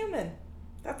 Parents are human.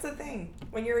 That's the thing.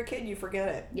 When you're a kid, you forget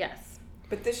it. Yes.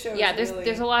 But this show Yeah, is really...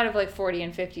 there's a lot of like 40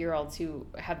 and 50-year-olds who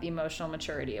have the emotional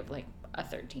maturity of like a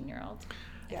 13-year-old.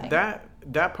 Yeah.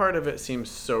 That part of it seems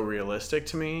so realistic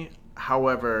to me.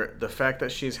 However, the fact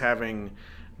that she's having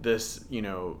this, you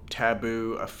know,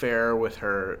 taboo affair with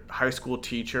her high school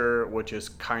teacher, which is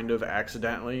kind of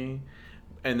accidentally,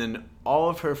 and then all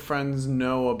of her friends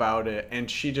know about it, and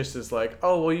she just is like,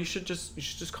 oh, well, you should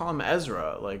just call him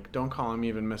Ezra. Like, don't call him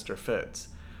even Mr. Fitz.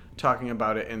 Talking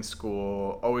about it in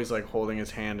school, always like holding his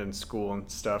hand in school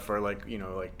and stuff, or like, you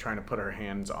know, like trying to put her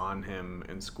hands on him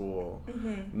in school.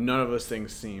 None of those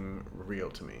things seem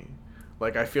real to me.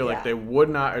 Like, I feel like they would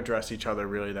not address each other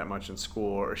really that much in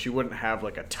school, or she wouldn't have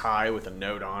like a tie with a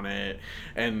note on it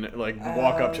and like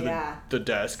walk up to the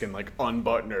desk and like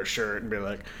unbutton her shirt and be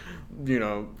like, you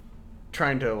know,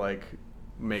 trying to like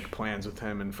make plans with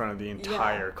him in front of the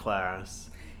entire class.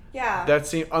 Yeah. That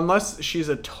seems, unless she's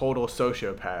a total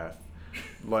sociopath,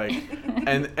 like,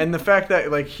 and the fact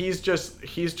that like he's just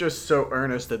so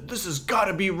earnest that this has got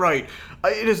to be right.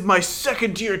 It is my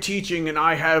second year teaching, and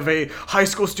I have a high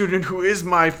school student who is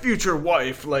my future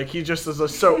wife. Like, he just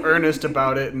is so earnest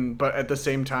about it, but at the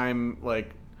same time,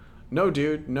 like, no,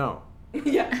 dude, no.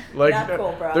 Yeah. Like, not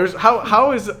cool, bro. There's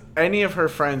how is any of her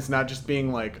friends not just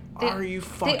being like, are you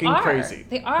fucking crazy?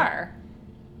 They are.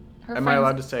 Her Am I friends-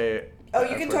 allowed to say Oh,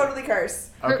 you can totally curse.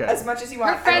 Okay. As much as you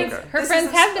want. Her friends, Okay. her This friends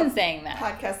is have a been saying that.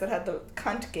 podcast that had the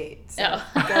cunt gate. So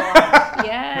Oh. go on.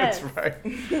 Yes. That's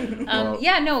right.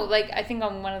 Yeah, no, like I think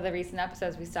on one of the recent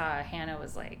episodes we saw Hannah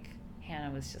was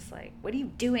just like, what are you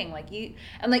doing? Like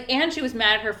and she was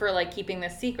mad at her for like keeping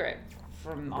this secret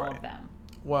from all of them.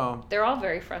 Well, They're all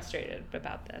very frustrated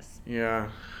about this. yeah.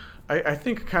 I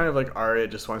think kind of like Arya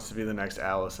just wants to be the next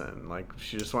Allison. Like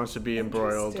she just wants to be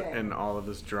embroiled Interesting. in all of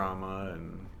this drama,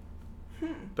 and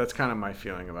that's kind of my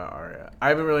feeling about Arya. I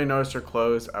haven't really noticed her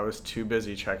clothes. I was too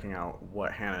busy checking out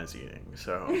what Hannah's eating.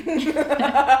 So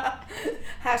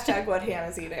Hashtag what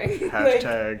Hannah's eating.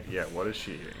 hashtag what is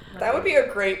she eating? That would be a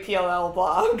great PLL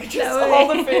blog. Just That would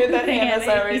all be- the food that Hannah's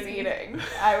Hannah always eating.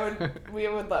 We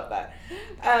would love that.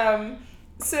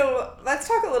 So let's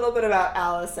talk a little bit about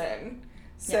Allison.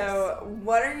 So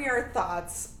what are your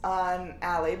thoughts on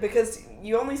Allie? Because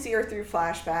you only see her through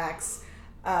flashbacks,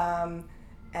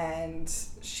 and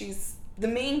she's the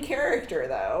main character,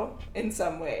 though, in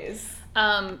some ways.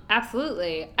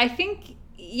 Absolutely. I think,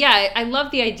 yeah, I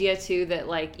love the idea too that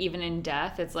like even in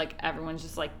death, it's like everyone's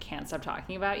just like can't stop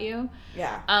talking about you.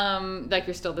 Yeah. Like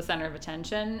you're still the center of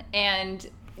attention. And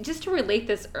just to relate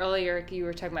this earlier, you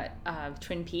were talking about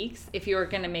Twin Peaks. If you were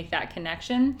going to make that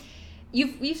connection,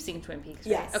 you've seen Twin Peaks,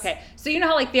 right? Yes. Okay. So you know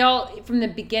how like they all from the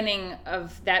beginning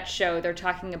of that show they're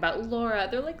talking about Laura.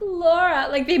 They're like Laura,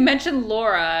 like they mention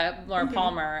Laura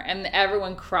Palmer, and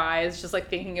everyone cries just like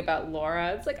thinking about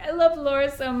Laura. It's like I love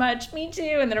Laura so much, me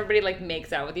too. And then everybody like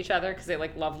makes out with each other because they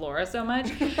like love Laura so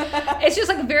much. It's just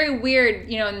like very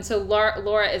weird, you know. And so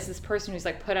Laura is this person who's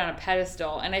like put on a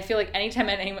pedestal, and I feel like anytime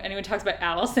anyone talks about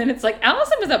Allison, it's like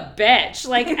Allison was a bitch.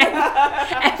 Like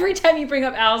every time you bring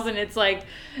up Allison, it's like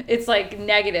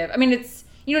negative. I mean, it's,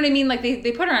 you know what I mean? Like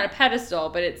they put her on a pedestal,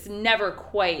 but it's never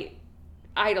quite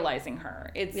idolizing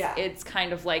her. It's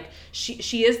kind of like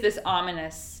she is this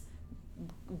ominous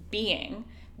being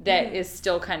that is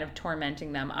still kind of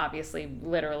tormenting them, obviously,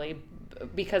 literally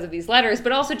because of these letters,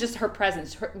 but also just her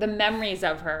presence. The memories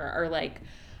of her are like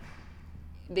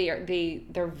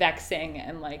they're vexing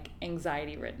and like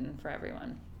anxiety ridden for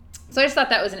everyone. So I just thought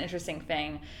that was an interesting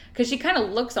thing because she kind of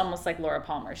looks almost like Laura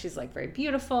Palmer. She's like very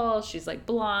beautiful. She's like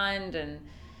blonde, and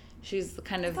she's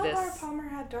kind of I thought this. Laura Palmer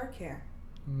had dark hair.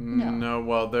 No,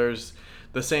 well, there's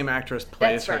the same actress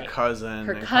plays That's right. her cousin.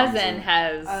 Her and cousin comes in-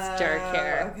 has dark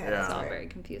hair. Okay, Yeah. that's It's all right. very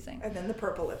confusing. And then the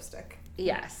purple lipstick.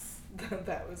 Yes,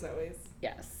 That was always.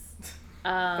 yes.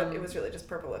 But it was really just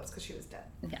purple lips because she was dead.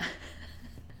 Yeah.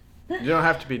 You don't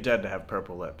have to be dead to have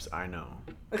purple lips. I know.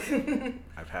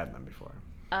 I've had them before.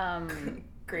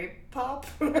 Grape pop.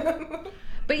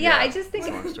 But yeah, I just think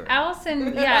It's a long story.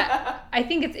 Allison, yeah, I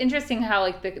think it's interesting how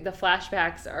like the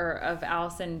flashbacks are of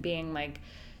Allison being like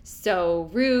so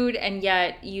rude, and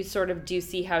yet you sort of do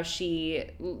see how she,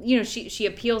 you know, she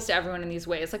appeals to everyone in these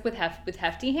ways, like with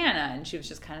Hefty Hannah, and she was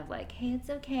just kind of like, hey, it's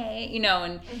okay, you know,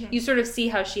 and you sort of see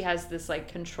how she has this like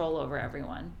control over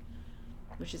everyone,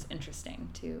 which is interesting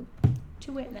to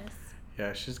witness.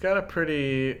 Yeah, she's got a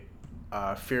pretty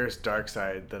fierce dark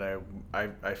side that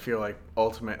I feel like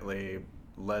ultimately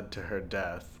led to her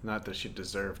death. Not that she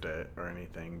deserved it or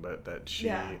anything, but that she...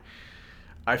 Yeah.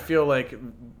 I feel like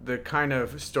the kind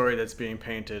of story that's being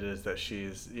painted is that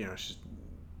she's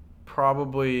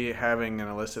probably having an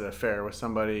illicit affair with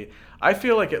somebody. I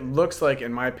feel like it looks like,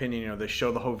 in my opinion, they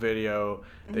show the whole video.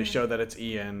 They show that it's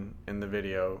Ian in the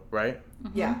video, right?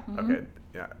 Yeah. Okay,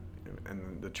 yeah.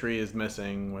 And the tree is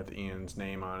missing with Ian's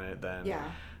name on it then. Yeah.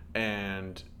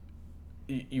 And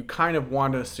you kind of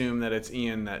want to assume that it's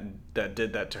Ian that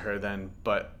did that to her then,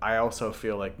 but I also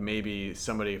feel like maybe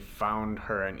somebody found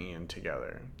her and Ian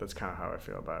together. That's kind of how I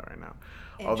feel about it right now.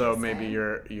 Although maybe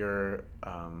you're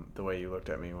the way you looked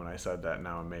at me when I said that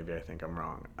now, maybe I think I'm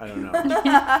wrong. I don't know.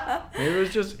 Maybe it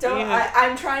was just Ian.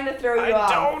 I'm trying to throw you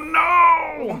off. I don't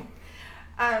know.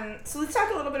 So let's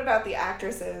talk a little bit about the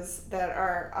actresses that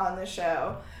are on the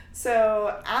show.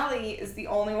 So Allie is the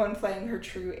only one playing her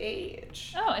true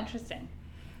age. Oh, interesting.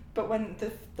 But when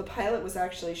the pilot was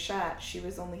actually shot, she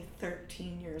was only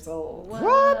 13 years old.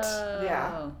 What?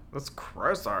 Yeah. That's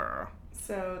crazy.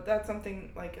 So that's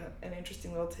something like an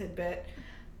interesting little tidbit.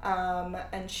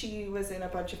 And she was in a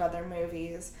bunch of other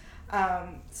movies.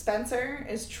 Spencer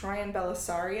is Troyan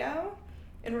Belisario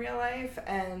in real life,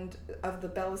 and of the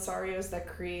Belisarios that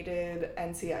created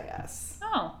NCIS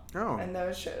Oh. and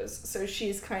those shows. So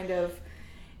she's kind of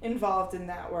involved in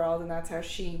that world, and that's how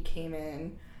she came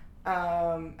in.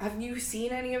 Have you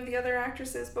seen any of the other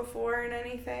actresses before in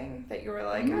anything that you were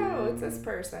like, oh, it's this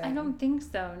person? I don't think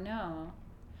so, no.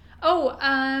 Oh,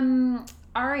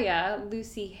 Aria,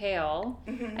 Lucy Hale.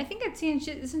 I think I've seen.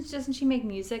 Doesn't she make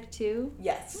music too?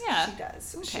 Yes, Yeah. she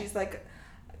does. Okay. She's like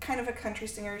kind of a country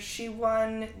singer. She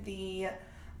won the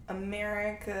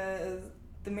American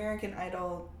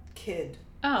Idol Kid.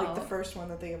 Oh. Like the first one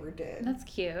that they ever did. That's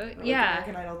cute. Or, like, Yeah.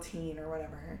 American Idol Teen or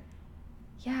whatever.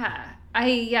 Yeah.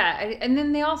 And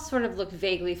then they all sort of look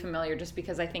vaguely familiar just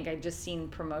because I think I've just seen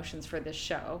promotions for this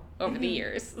show over the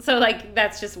years. So, like,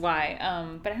 that's just why.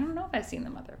 But I don't know if I've seen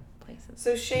them other places.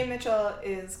 So Shay Mitchell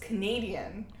is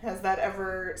Canadian. Has that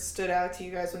ever stood out to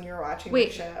you guys when you were watching Wait,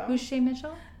 the show? who's Shay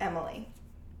Mitchell? Emily.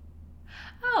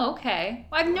 Oh, okay.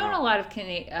 Well, I've known a lot of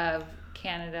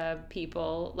Canada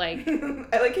people, like...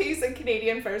 I like how you said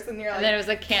Canadian first and you're like, And then it was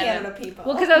like Canada people.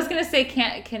 Well, because I was gonna say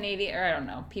Canadian, or I don't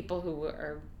know, people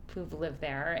who've lived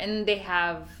there, and they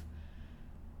have,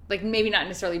 like, maybe not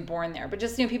necessarily born there, but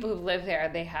just people who've lived there.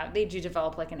 They do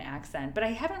develop like an accent, but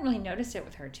I haven't really noticed it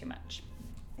with her too much.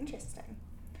 Interesting.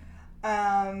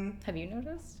 Have you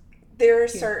noticed? There are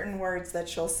certain words that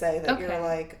she'll say that Okay. you're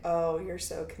like, oh, you're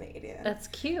so Canadian. That's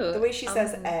cute. The way she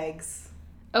says eggs.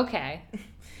 Okay.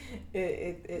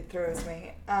 It throws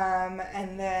me.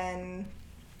 And then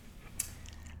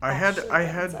I Actually,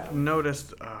 had so.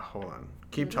 noticed. Hold on,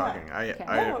 keep talking. Okay.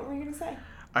 what were you gonna say?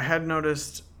 I had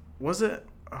noticed. Was it?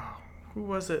 Who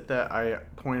was it that I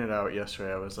pointed out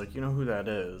yesterday? I was like, you know who that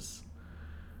is.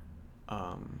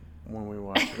 When we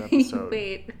watched the episode.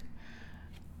 Wait.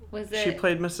 Was it? She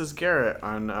played Mrs. Garrett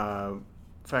on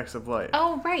Facts of Life.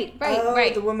 Oh, right.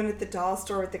 The woman at the doll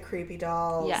store with the creepy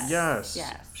dolls. Yes.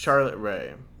 Yes. Charlotte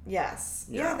Ray. Yes.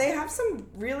 Yeah. Yeah, they have some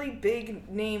really big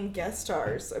name guest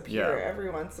stars appear Yeah. every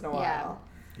once in a while.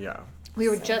 Yeah. We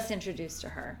were just introduced to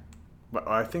her. But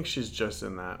I think she's just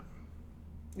in that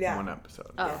Yeah. one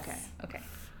episode. Oh, Yes. okay.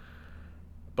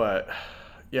 But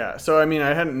yeah, so I mean,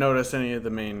 I hadn't noticed any of the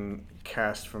main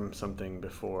cast from something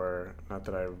before, not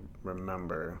that I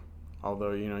remember.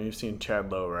 Although, you've seen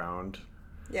Chad Lowe around,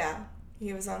 Yeah.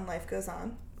 He was on Life Goes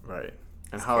On. right?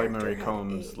 And His Holly character Marie had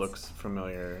Combs AIDS. looks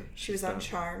familiar. She was on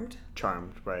Charmed.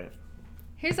 Charmed, right?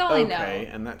 Here's all I know. Okay,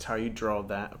 and that's how you draw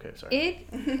that. Okay, sorry.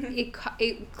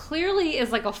 It clearly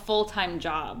is like a full-time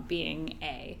job being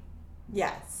A.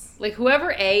 Yes. Like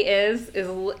whoever A is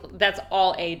that's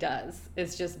all A does.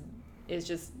 Is just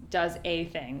does A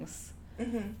things.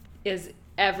 Mm-hmm. Is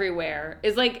everywhere.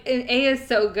 Is like A is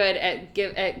so good at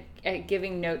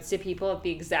giving notes to people at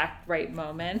the exact right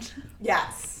moment.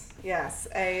 Yes. Yes.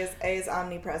 A is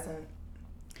omnipresent.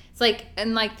 It's like,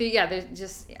 and like, there's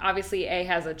just, obviously A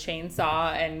has a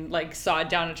chainsaw and like sawed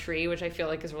down a tree, which I feel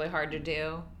like is really hard to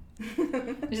do.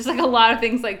 There's just like a lot of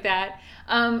things like that.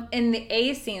 In the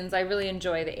A scenes, I really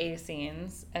enjoy the A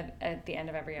scenes at the end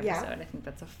of every episode. Yeah. I think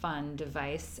that's a fun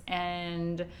device.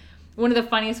 And one of the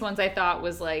funniest ones I thought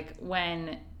was like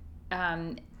when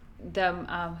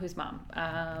whose mom?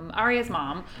 Aria's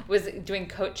mom was doing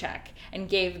coat check and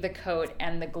gave the coat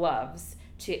and the gloves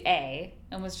to A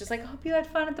and was just like, hope you had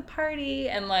fun at the party.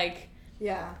 And like,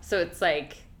 Yeah. so it's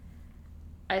like,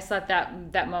 I just thought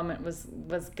that moment was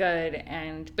good,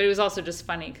 but it was also just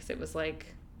funny because it was like,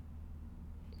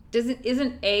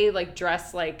 isn't A like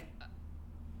dressed like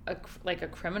a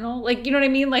criminal? Like, you know what I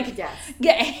mean? Like, Yes.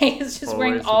 yeah, A is just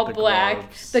wearing Always all with the black,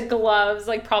 gloves. the gloves,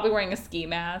 like probably wearing a ski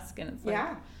mask, and it's like,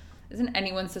 Yeah. isn't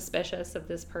anyone suspicious of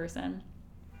this person?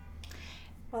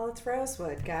 Well, it's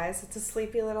Rosewood, guys. It's a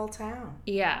sleepy little town.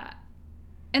 Yeah.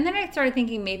 And then I started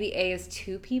thinking maybe A is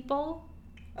two people.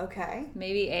 Okay.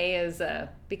 Maybe A is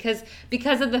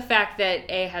because of the fact that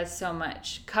A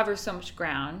covers so much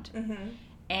ground,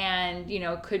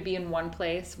 and could be in one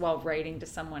place while writing to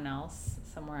someone else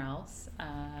somewhere else.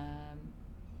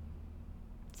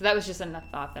 So that was just a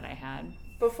thought that I had.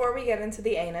 Before we get into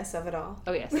the anus of it all,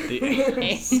 Oh yes.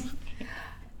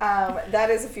 that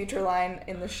is a future line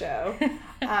in the show.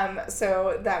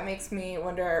 So that makes me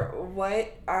wonder,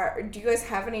 do you guys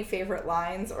have any favorite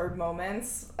lines or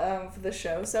moments of the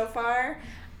show so far?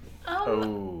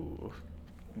 Oh,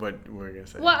 what were you gonna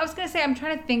say? Well, I was gonna say I'm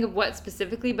trying to think of what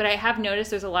specifically, but I have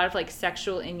noticed there's a lot of like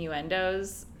sexual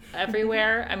innuendos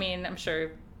everywhere. I mean, I'm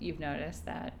sure you've noticed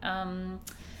that. I'm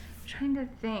trying to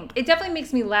think. It definitely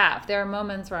makes me laugh. There are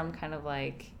moments where I'm kind of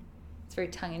like, it's very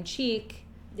tongue in cheek,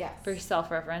 Yes. very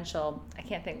self-referential. I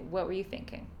can't think. What were you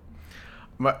thinking?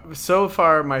 So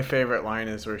far, my favorite line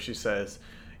is where she says,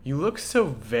 "You look so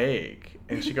vague,"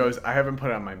 and she goes, "I haven't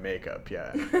put on my makeup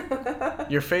yet.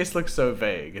 Your face looks so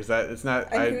vague." Is that? It's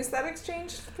not. And who's that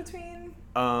exchange between?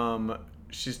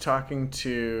 She's talking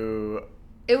to.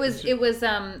 It was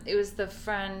the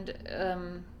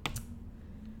friend.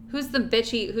 Who's the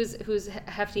bitchy? Who's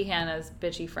Hefty Hannah's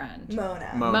bitchy friend?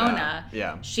 Mona. Mona.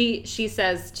 Yeah. She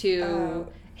says to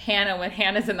Hannah when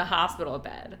Hannah's in the hospital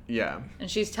bed. Yeah. And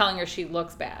she's telling her she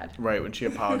looks bad. Right, when she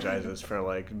apologizes for,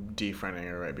 like, defriending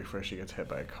her right before she gets hit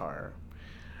by a car.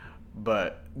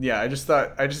 But, yeah,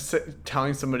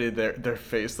 telling somebody their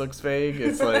face looks vague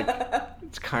is, like,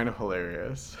 it's kind of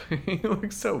hilarious. He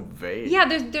looks so vague. Yeah,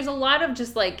 there's a lot of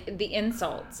just, like, the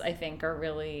insults, I think, are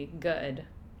really good.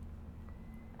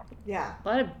 Yeah. A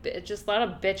lot of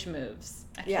bitch moves.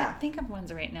 I Yeah. can't think of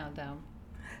ones right now, though.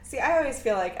 See, I always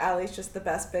feel like Allie's just the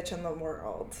best bitch in the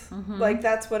world. Like,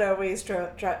 that's what always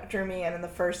drew me in the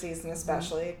first season,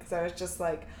 especially, because I was just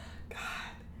like, God,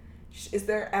 is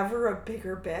there ever a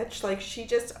bigger bitch? Like, she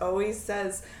just always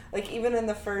says, like, even in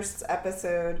the first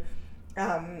episode,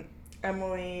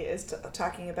 Emily is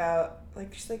talking about,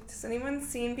 like, she's like, has anyone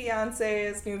seen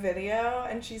Beyonce's new video?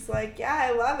 And she's like, yeah,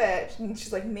 I love it. And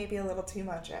she's like, maybe a little too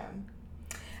much, Em.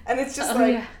 And it's just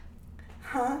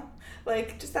huh?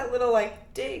 Like, just that little,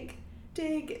 like, dig.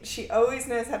 She always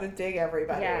knows how to dig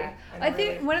everybody. Yeah. I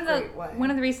think one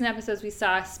of the recent episodes we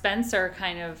saw, Spencer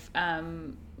kind of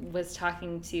was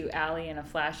talking to Allie in a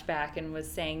flashback and was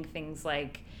saying things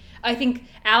like, I think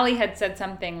Allie had said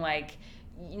something like,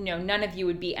 you know, none of you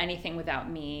would be anything without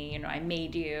me. You know, I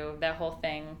made you, that whole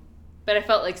thing. But I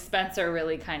felt like Spencer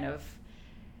really kind of,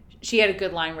 she had a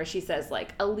good line where she says,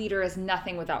 like, a leader is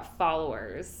nothing without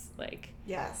followers. Like,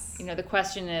 yes. You know, the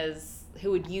question is,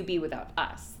 who would you be without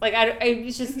us? Like, it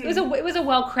was a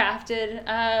well-crafted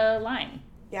line.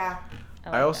 Yeah.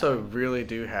 I also really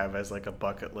do have as, like, a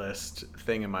bucket list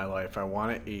thing in my life. I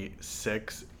want to eat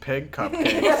 6 pig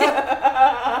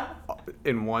cupcakes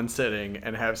in one sitting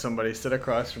and have somebody sit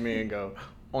across from me and go,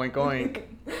 oink, oink,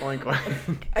 oink,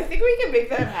 oink. I think we can make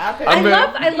that happen.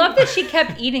 I love that she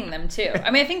kept eating them, too.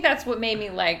 I mean, I think that's what made me,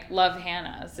 like, love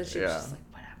Hannah. So she was just like,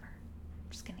 whatever.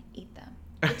 I'm just going to eat them.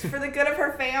 It's for the good of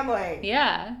her family.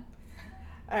 Yeah.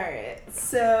 All right.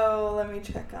 So let me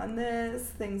check on this.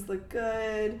 Things look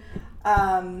good.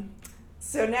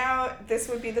 So now this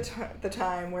would be the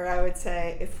time where I would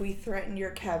say, if we threaten your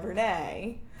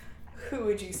Cabernet, who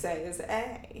would you say is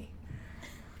A?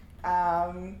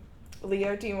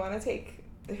 Leo, do you want to take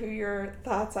who your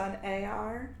thoughts on A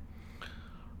are?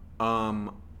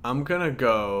 I'm gonna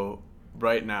go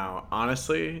right now.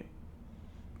 Honestly,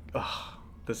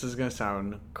 this is gonna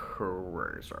sound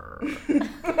crazy,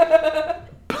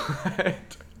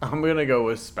 but I'm gonna go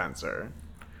with Spencer.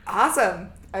 Awesome.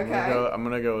 Okay. I'm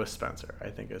gonna go with Spencer. I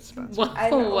think it's Spencer. What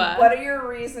are your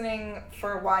reasoning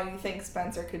for why you think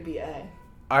Spencer could be A?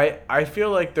 I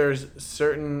feel like there's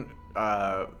certain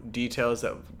details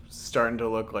that starting to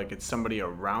look like it's somebody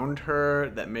around her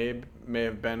that may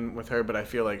have been with her, but I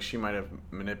feel like she might have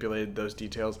manipulated those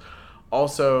details.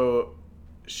 Also,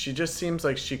 she just seems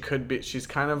like she's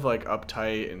kind of like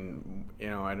uptight and, you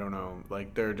know, I don't know,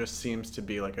 like there just seems to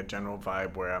be like a general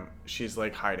vibe where she's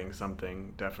like hiding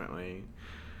something, definitely.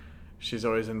 She's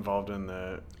always involved in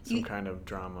some kind of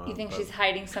drama. You think she's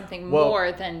hiding something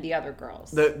more than the other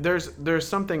girls? There's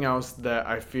something else that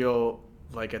I feel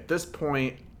like at this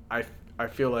point, I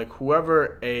feel like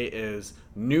whoever A is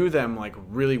knew them like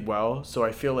really well, so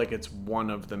I feel like it's one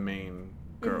of the main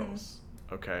girls.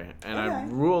 Okay. And I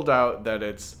ruled out that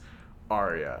it's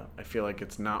Arya. I feel like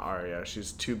it's not Arya.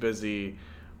 She's too busy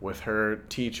with her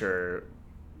teacher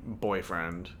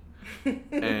boyfriend.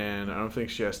 And I don't think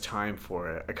she has time for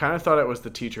it. I kind of thought it was the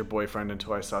teacher boyfriend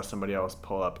until I saw somebody else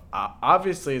pull up.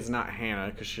 Obviously, it's not Hannah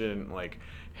because she didn't like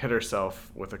hit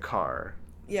herself with a car.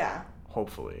 Yeah.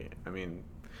 Hopefully, I mean,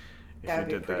 if that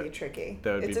would you be did pretty tricky.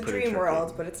 It's a dream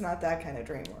world, but it's not that kind of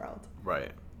dream world.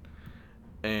 Right.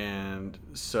 And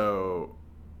so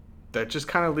that just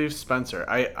kind of leaves Spencer.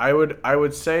 I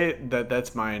would say that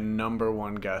that's my number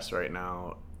one guess right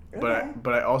now. Okay.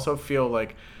 But I also feel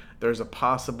like there's a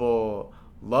possible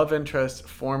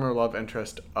former love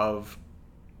interest of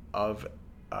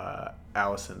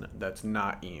Allison that's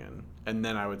not Ian. And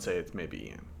then I would say it's maybe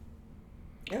Ian.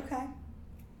 Okay.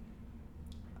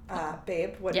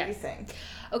 Babe, what do you think?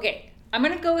 Okay, I'm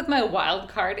going to go with my wild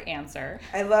card answer.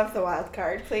 I love the wild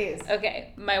card, please.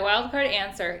 Okay, my wild card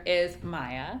answer is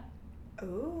Maya.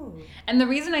 Ooh. And the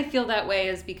reason I feel that way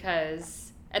is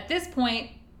because at this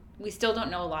point, we still don't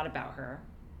know a lot about her.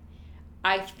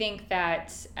 I think that,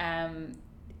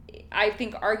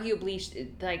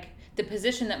 arguably, like, the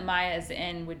position that Maya is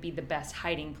in would be the best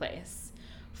hiding place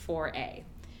for A.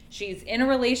 She's in a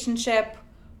relationship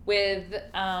with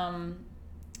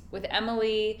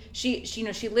Emily.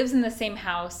 She lives in the same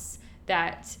house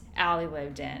that Allie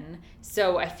lived in.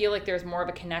 So I feel like there's more of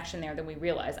a connection there than we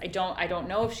realize. I don't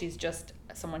know if she's just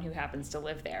someone who happens to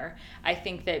live there. I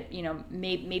think that, you know,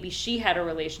 maybe she had a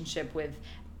relationship with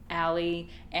Allie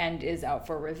and is out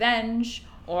for revenge,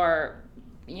 or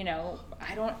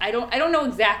I don't know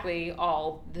exactly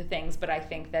all the things, but I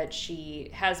think that she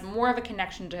has more of a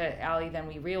connection to Allie than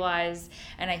we realize,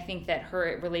 and I think that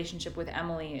her relationship with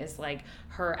Emily is like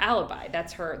her alibi.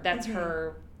 That's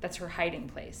her hiding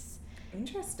place.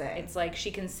 Interesting. It's like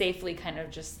she can safely kind of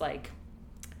just like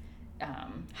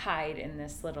hide in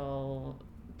this little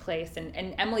place,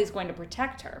 and Emily's going to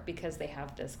protect her because they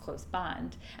have this close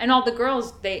bond. And all the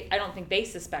girls, I don't think they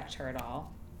suspect her at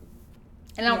all.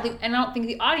 And I don't think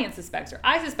the audience suspects her.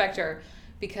 I suspect her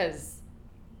because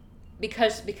we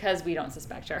don't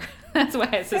suspect her. That's why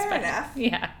I suspect. Fair enough.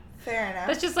 Yeah. Fair enough.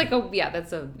 That's just like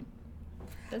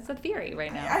that's a theory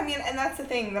right now. I mean, and that's the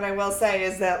thing that I will say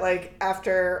is that, like,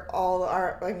 after all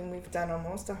we've done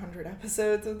almost 100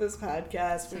 episodes of this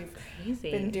podcast. We've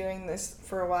been doing this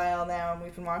for a while now, and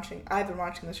I've been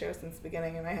watching the show since the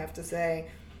beginning, and I have to say,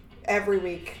 every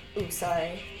week,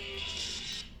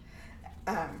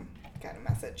 got a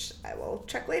message. I will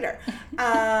check later.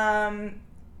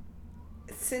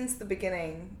 Since the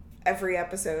beginning, every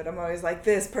episode, I'm always like,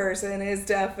 this person is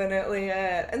definitely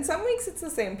it. And some weeks it's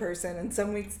the same person, and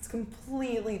some weeks it's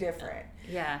completely different.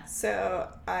 Yeah. So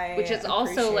which is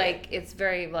also like, it's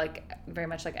very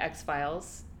much like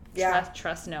X-Files. Yeah.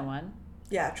 Trust no one.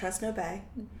 Yeah, trust no bae.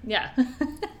 Yeah.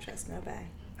 Trust no bae.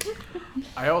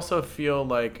 I also feel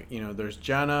like, there's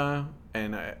Jenna,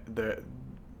 and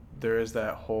there is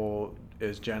that whole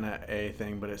is Jenna a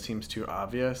thing, but it seems too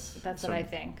obvious. That's what I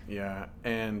think. Yeah,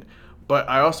 but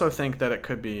I also think that it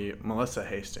could be Melissa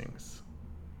Hastings.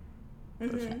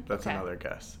 That's Okay. another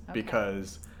guess. Okay.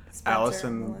 Because Spencer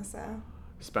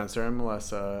and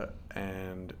Melissa,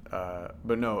 and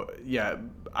but no, yeah,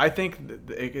 I think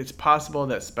it's possible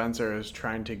that Spencer is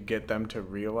trying to get them to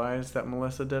realize that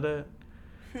Melissa did it.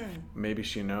 Maybe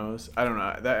she knows. I don't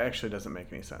know. That actually doesn't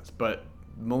make any sense. But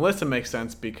Melissa makes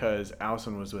sense because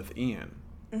Allison was with Ian.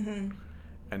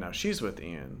 And now she's with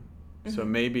Ian. So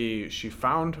maybe she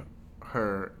found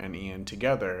her and Ian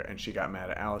together, and she got mad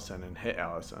at Allison and hit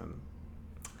Allison.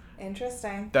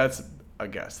 Interesting. That's a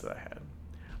guess that I had.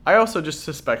 I also just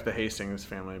suspect the Hastings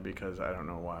family because I don't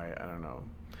know why. I don't know.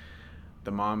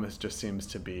 The mom just seems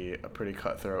to be a pretty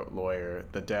cutthroat lawyer.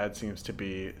 The dad seems to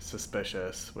be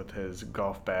suspicious with his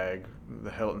golf bag,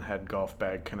 the Hilton Head golf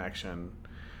bag connection.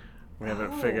 We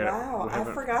haven't figured out. I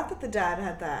forgot that the dad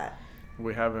had that.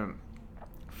 We haven't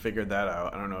figured that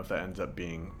out. I don't know if that ends up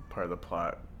being part of the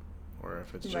plot or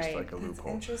if it's just like a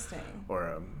loophole. That's interesting.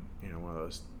 Or one of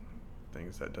those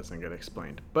things that doesn't get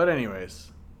explained. But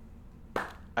anyways,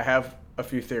 I have a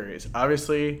few theories.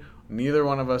 Obviously, neither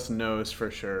one of us knows for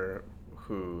sure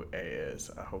who A is.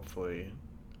 Hopefully,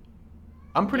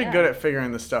 I'm pretty good at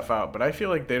figuring this stuff out, but I feel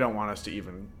like they don't want us to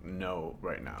even know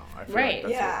right now. I feel like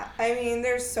that's I mean,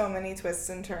 there's so many twists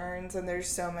and turns, and there's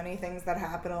so many things that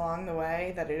happen along the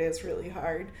way that it is really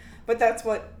hard. But that's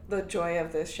what the joy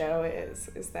of this show is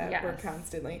that we're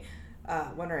constantly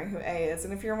wondering who A is.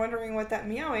 And if you're wondering what that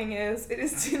meowing is, it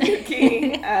is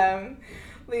Tanuki.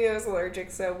 Leo's allergic,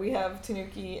 so we have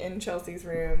Tanuki in Chelsea's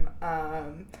room.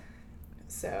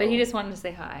 But he just wanted to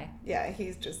say hi. Yeah,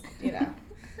 he's just,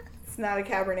 it's not a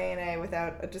Cabernet N.A.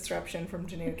 without a disruption from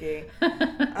Tanuki.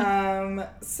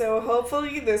 So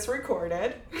hopefully this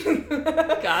recorded.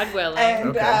 God willing.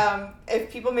 And if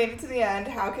people made it to the end,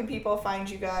 how can people find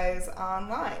you guys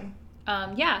online?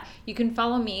 You can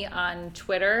follow me on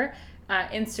Twitter,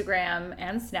 Instagram,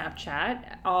 and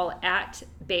Snapchat, all at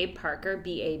Babe Parker,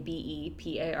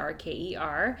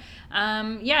 BABEPARKER.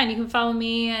 And you can follow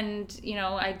me, and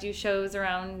I do shows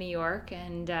around New York,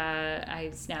 and I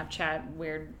Snapchat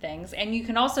weird things. And you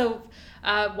can also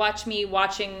watch me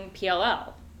watching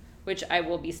PLL, which I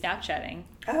will be Snapchatting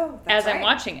as I'm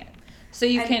watching it. So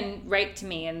you can write to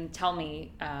me and tell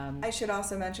me. I should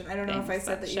also mention, I don't know if I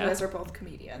said that you guys are both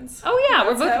comedians. Oh yeah,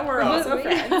 we're also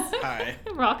friends. Hi.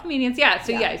 We're all comedians. Yeah. So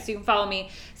so you can follow me,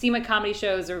 see my comedy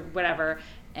shows or whatever,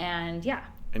 and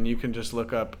And you can just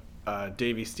look up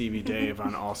Davey Stevie Dave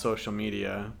on all social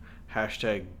media.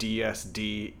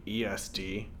 #DSDESD.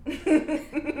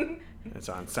 It's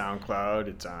on SoundCloud.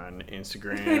 It's on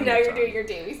Instagram. Now you're doing your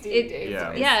Davey Stevie Dave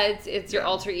voice. Yeah, it's your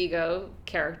alter ego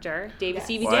character, Davey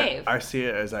Stevie Dave. I see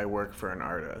it as I work for an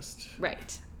artist.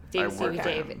 Right. Davey Stevie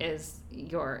Dave is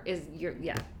your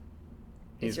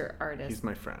artist. He's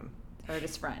my friend.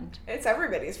 Artist friend. It's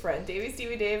everybody's friend. Davey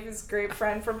Stevie Dave is a great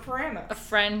friend from Paramus. A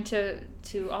friend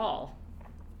to all.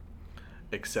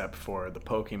 Except for the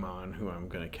Pokemon who I'm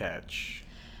going to catch.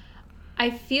 I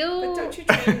feel. But don't you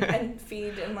train and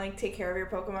feed and like take care of your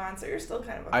Pokemon? So you're still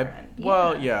kind of a friend.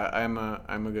 Well, yeah, I'm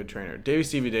a good trainer. Davey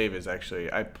Stevie Dave is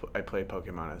actually I play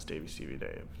Pokemon as Davey Stevie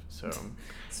Dave.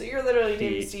 So you're literally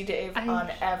Davey Stevie Dave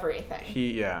on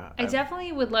everything. I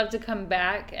definitely would love to come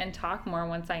back and talk more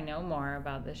once I know more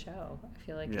about the show. I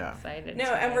feel like I'm excited. No,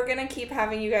 and we're gonna keep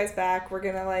having you guys back. We're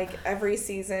gonna like every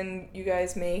season you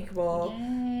guys make,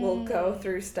 we'll go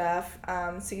through stuff.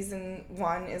 Season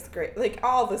 1 is great. Like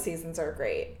all the seasons are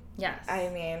great. Yes. I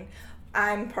mean,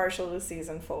 I'm partial to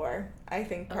season 4. I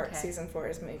think season 4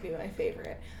 is maybe my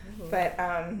favorite. Ooh. But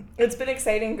it's been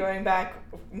exciting going back,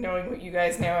 knowing what you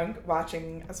guys know and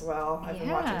watching as well. I've been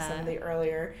watching some of the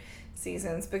earlier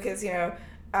seasons because, you know,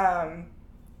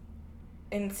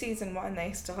 in season 1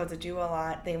 they still had to do a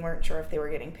lot. They weren't sure if they were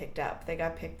getting picked up. They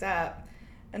got picked up.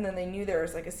 And then they knew there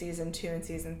was like a season 2 and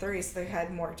season 3, so they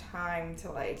had more time to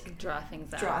like draw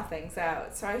things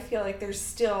out. So I feel like there's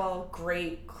still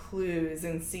great clues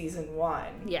in season 1.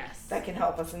 Yes. That can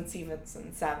help us in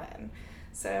season 7.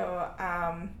 So,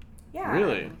 yeah.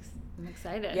 Really? I'm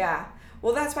excited. Yeah.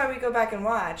 Well, that's why we go back and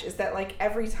watch, is that like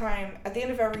every time, at the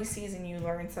end of every season, you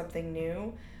learn something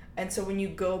new. And so when you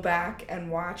go back and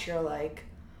watch, you're like,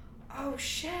 oh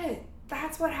shit,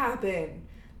 that's what happened.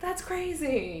 That's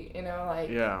crazy, you know, like...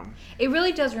 Yeah. It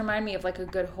really does remind me of, like, a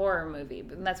good horror movie.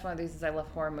 And that's one of the reasons I love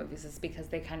horror movies, is because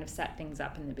they kind of set things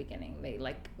up in the beginning. They,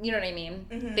 like, you know what I mean?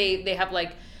 Mm-hmm. They have,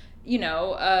 like, you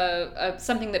know,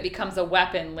 something that becomes a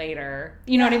weapon later.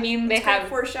 You know what I mean? They have...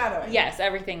 foreshadowing. Yes,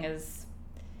 everything is...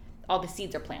 All the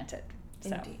seeds are planted.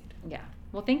 So, indeed. Yeah.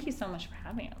 Well, thank you so much for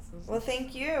having us. Well,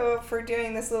 thank you for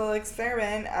doing this little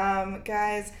experiment.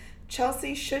 Guys,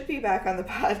 Chelsea should be back on the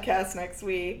podcast next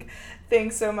week.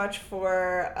 Thanks so much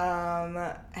for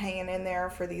hanging in there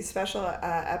for these special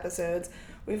episodes.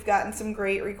 We've gotten some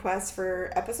great requests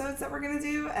for episodes that we're going to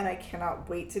do, and I cannot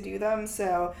wait to do them.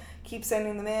 So keep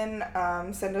sending them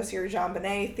in. Send us your Jean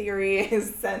Bonnet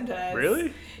theories. Send us...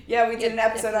 Really? Yeah, we did an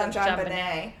episode on Jean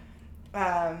Bonnet.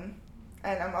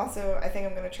 And I think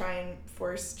I'm going to try and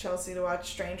force Chelsea to watch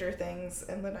Stranger Things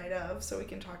and The Night Of, so we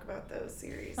can talk about those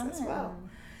series as well.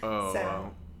 Oh,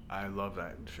 wow. I love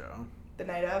that show. The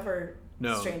Night Of or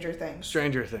Stranger Things?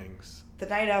 Stranger Things. The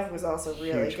Night Of was also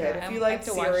really Huge good. If you like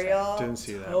Serial, didn't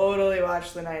see that. Totally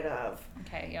watch The Night Of.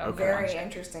 Okay, yeah. Very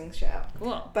interesting show.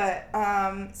 Cool. But,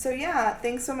 so yeah,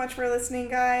 thanks so much for listening,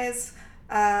 guys.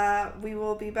 We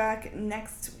will be back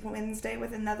next Wednesday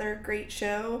with another great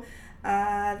show.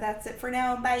 That's it for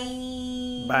now.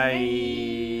 Bye.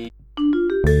 Bye.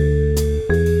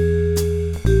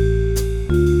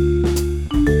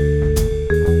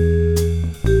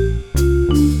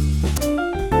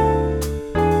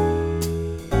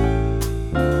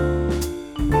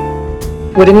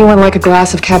 Would anyone like a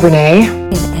glass of Cabernet?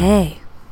 An A.